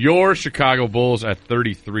 And your Chicago Bulls at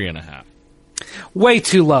 33.5. Way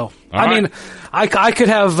too low. I mean, I could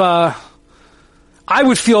have. I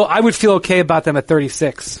would feel okay about them at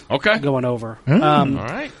 36. Okay, going over. All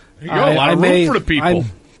right, there you go. A lot of room for the people.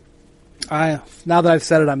 Now that I've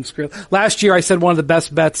said it, I'm screwed. Last year, I said one of the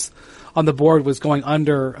best bets on the board was going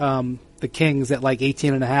under the Kings at like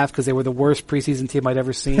 18.5 because they were the worst preseason team I'd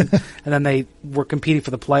ever seen, and then they were competing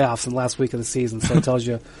for the playoffs in the last week of the season. So it tells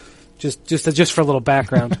you, just for a little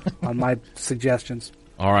background on my suggestions.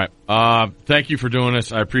 All right. Thank you for doing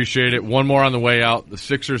this. I appreciate it. One more on the way out. The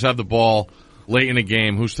Sixers have the ball late in the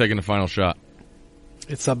game. Who's taking the final shot?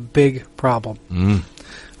 It's a big problem.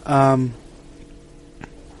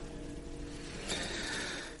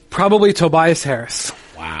 Probably Tobias Harris.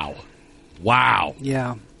 Wow.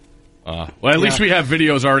 Yeah. Well, at least we have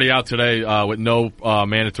videos already out today with no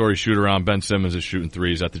mandatory shoot-around. Ben Simmons is shooting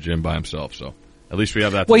threes at the gym by himself, so at least we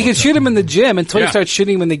have that. Well, you can shoot him in the gym until you start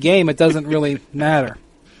shooting him in the game. It doesn't really matter.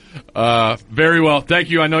 Very well. Thank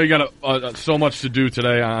you. I know you got so much to do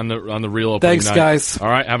today on the real opening Thanks, night. guys. All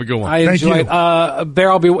right, have a good one. I enjoyed.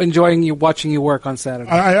 Bear, I'll be enjoying watching you work on Saturday.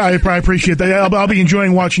 I appreciate that. I'll be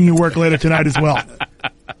enjoying watching you work later tonight as well.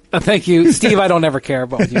 Thank you, Steve. I don't ever care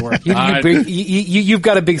about when you work. You've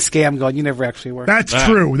got a big scam going. You never actually work. That's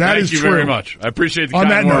true. That is true. Thank you very much. I appreciate the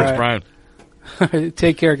kind words, Brian.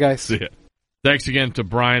 Take care, guys. See ya. Thanks again to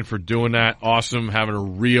Brian for doing that. Awesome having a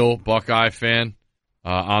real Buckeye fan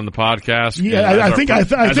on the podcast. Yeah, I think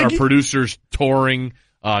our producers touring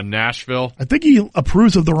Nashville. I think he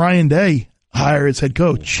approves of the Ryan Day hire as head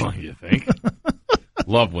coach. What do you think?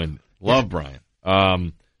 Love Brian.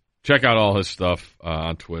 Check out all his stuff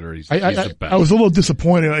on Twitter. He's the best. I was a little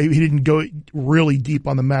disappointed he didn't go really deep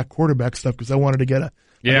on the Mac quarterback stuff because I wanted to get I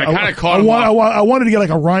wanted to get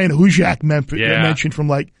like a Ryan Hujak mention from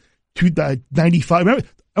like 95. Remember,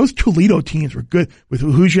 those Toledo teams were good with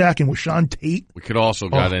Hujak and with Sean Tate. We could also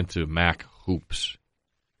got into Mac hoops.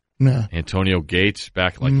 Yeah. Antonio Gates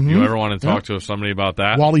back. Like, if you ever want to talk to somebody about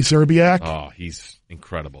that, Wally Zerbiak. Oh, he's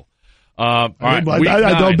incredible. All right,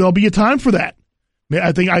 there'll be a time for that.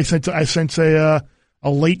 I think I sense a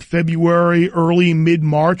late February, early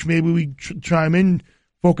mid-March. Maybe we chime in,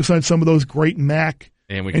 focus on some of those great MAC.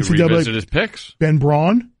 And we can revisit his picks. Ben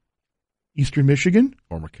Braun, Eastern Michigan.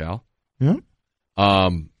 Former Cal. Yeah.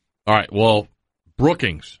 All right, well,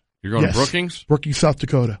 Brookings. You're going to Brookings? Brookings, South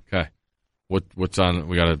Dakota. Okay. What's on?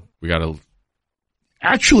 We gotta.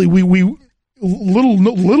 Actually, we little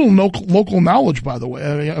local knowledge, by the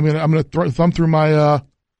way. I mean, I'm going to thumb through my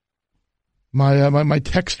my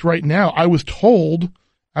text right now. I was told,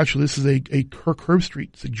 actually, this is a Kirk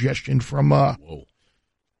Herbstreit suggestion from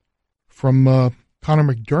Connor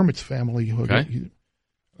McDermott's family. Okay.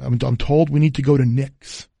 I'm told we need to go to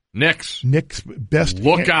Nick's. Nick's best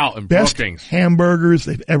lookout in best Brookings. Hamburgers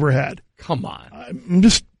they've ever had. Come on.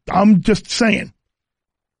 I'm just saying.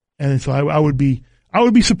 And so I would be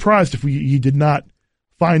surprised if you did not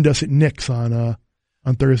find us at Nick's on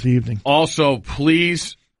Thursday evening. Also,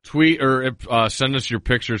 please tweet or send us your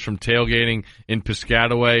pictures from tailgating in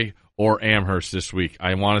Piscataway or Amherst this week.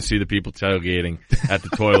 I want to see the people tailgating at the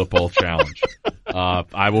Toilet Bowl Challenge.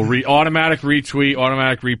 I will automatic retweet,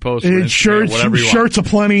 automatic repost. And shirts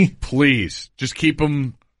aplenty. Please, just keep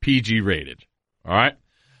them PG rated. All right.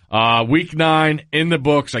 Week 9 in the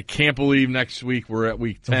books. I can't believe next week we're at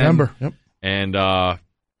week 10. November. Yep. And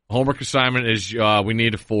homework assignment is we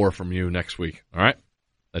need a 4 from you next week. All right.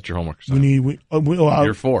 That's your homework assignment.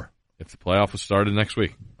 You're 4 if the playoff was started next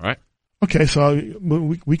week. All right. Okay, so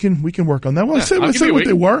we can work on that. Well, let's say what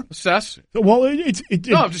they were. Assess. Well, I'm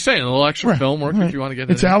just saying a little extra film work if you want to get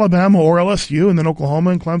it. It's Alabama or LSU, and then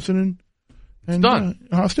Oklahoma and Clemson and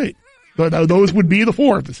Ohio State. But those would be the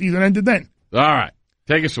 4 if the season ended then. All right,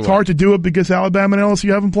 take us away. It's hard to do it because Alabama and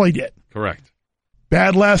LSU haven't played yet. Correct.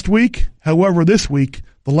 Bad last week. However, this week,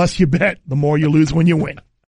 the less you bet, the more you lose when you win.